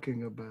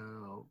talking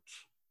about?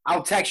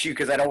 I'll text you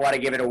because I don't want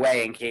to give it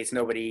away in case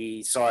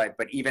nobody saw it.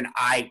 But even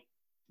I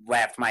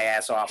laughed my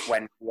ass off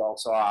when we all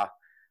saw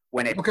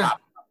when it popped up.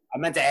 I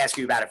meant to ask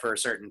you about it for a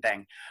certain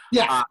thing.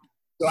 Yeah.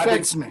 So I've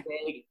been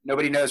vague.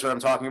 Nobody knows what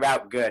I'm talking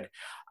about. Good.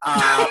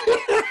 But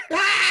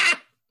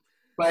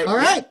all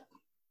right.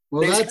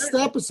 Well, that's the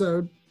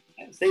episode.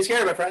 Stay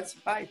scared, my friends.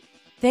 Bye.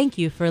 Thank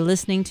you for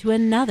listening to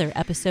another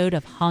episode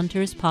of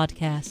Haunters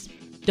Podcast.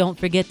 Don't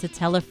forget to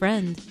tell a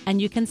friend, and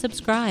you can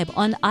subscribe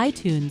on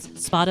iTunes,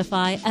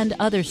 Spotify, and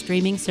other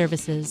streaming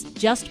services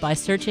just by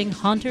searching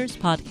Haunters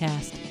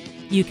Podcast.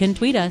 You can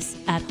tweet us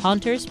at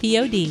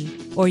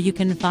HauntersPod, or you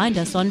can find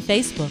us on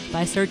Facebook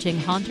by searching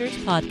Haunters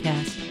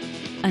Podcast.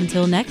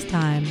 Until next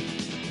time,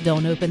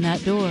 don't open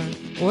that door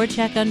or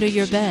check under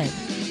your bed.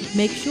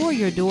 Make sure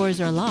your doors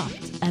are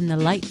locked and the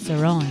lights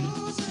are on.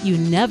 You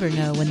never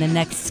know when the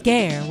next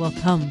scare will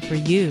come for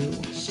you.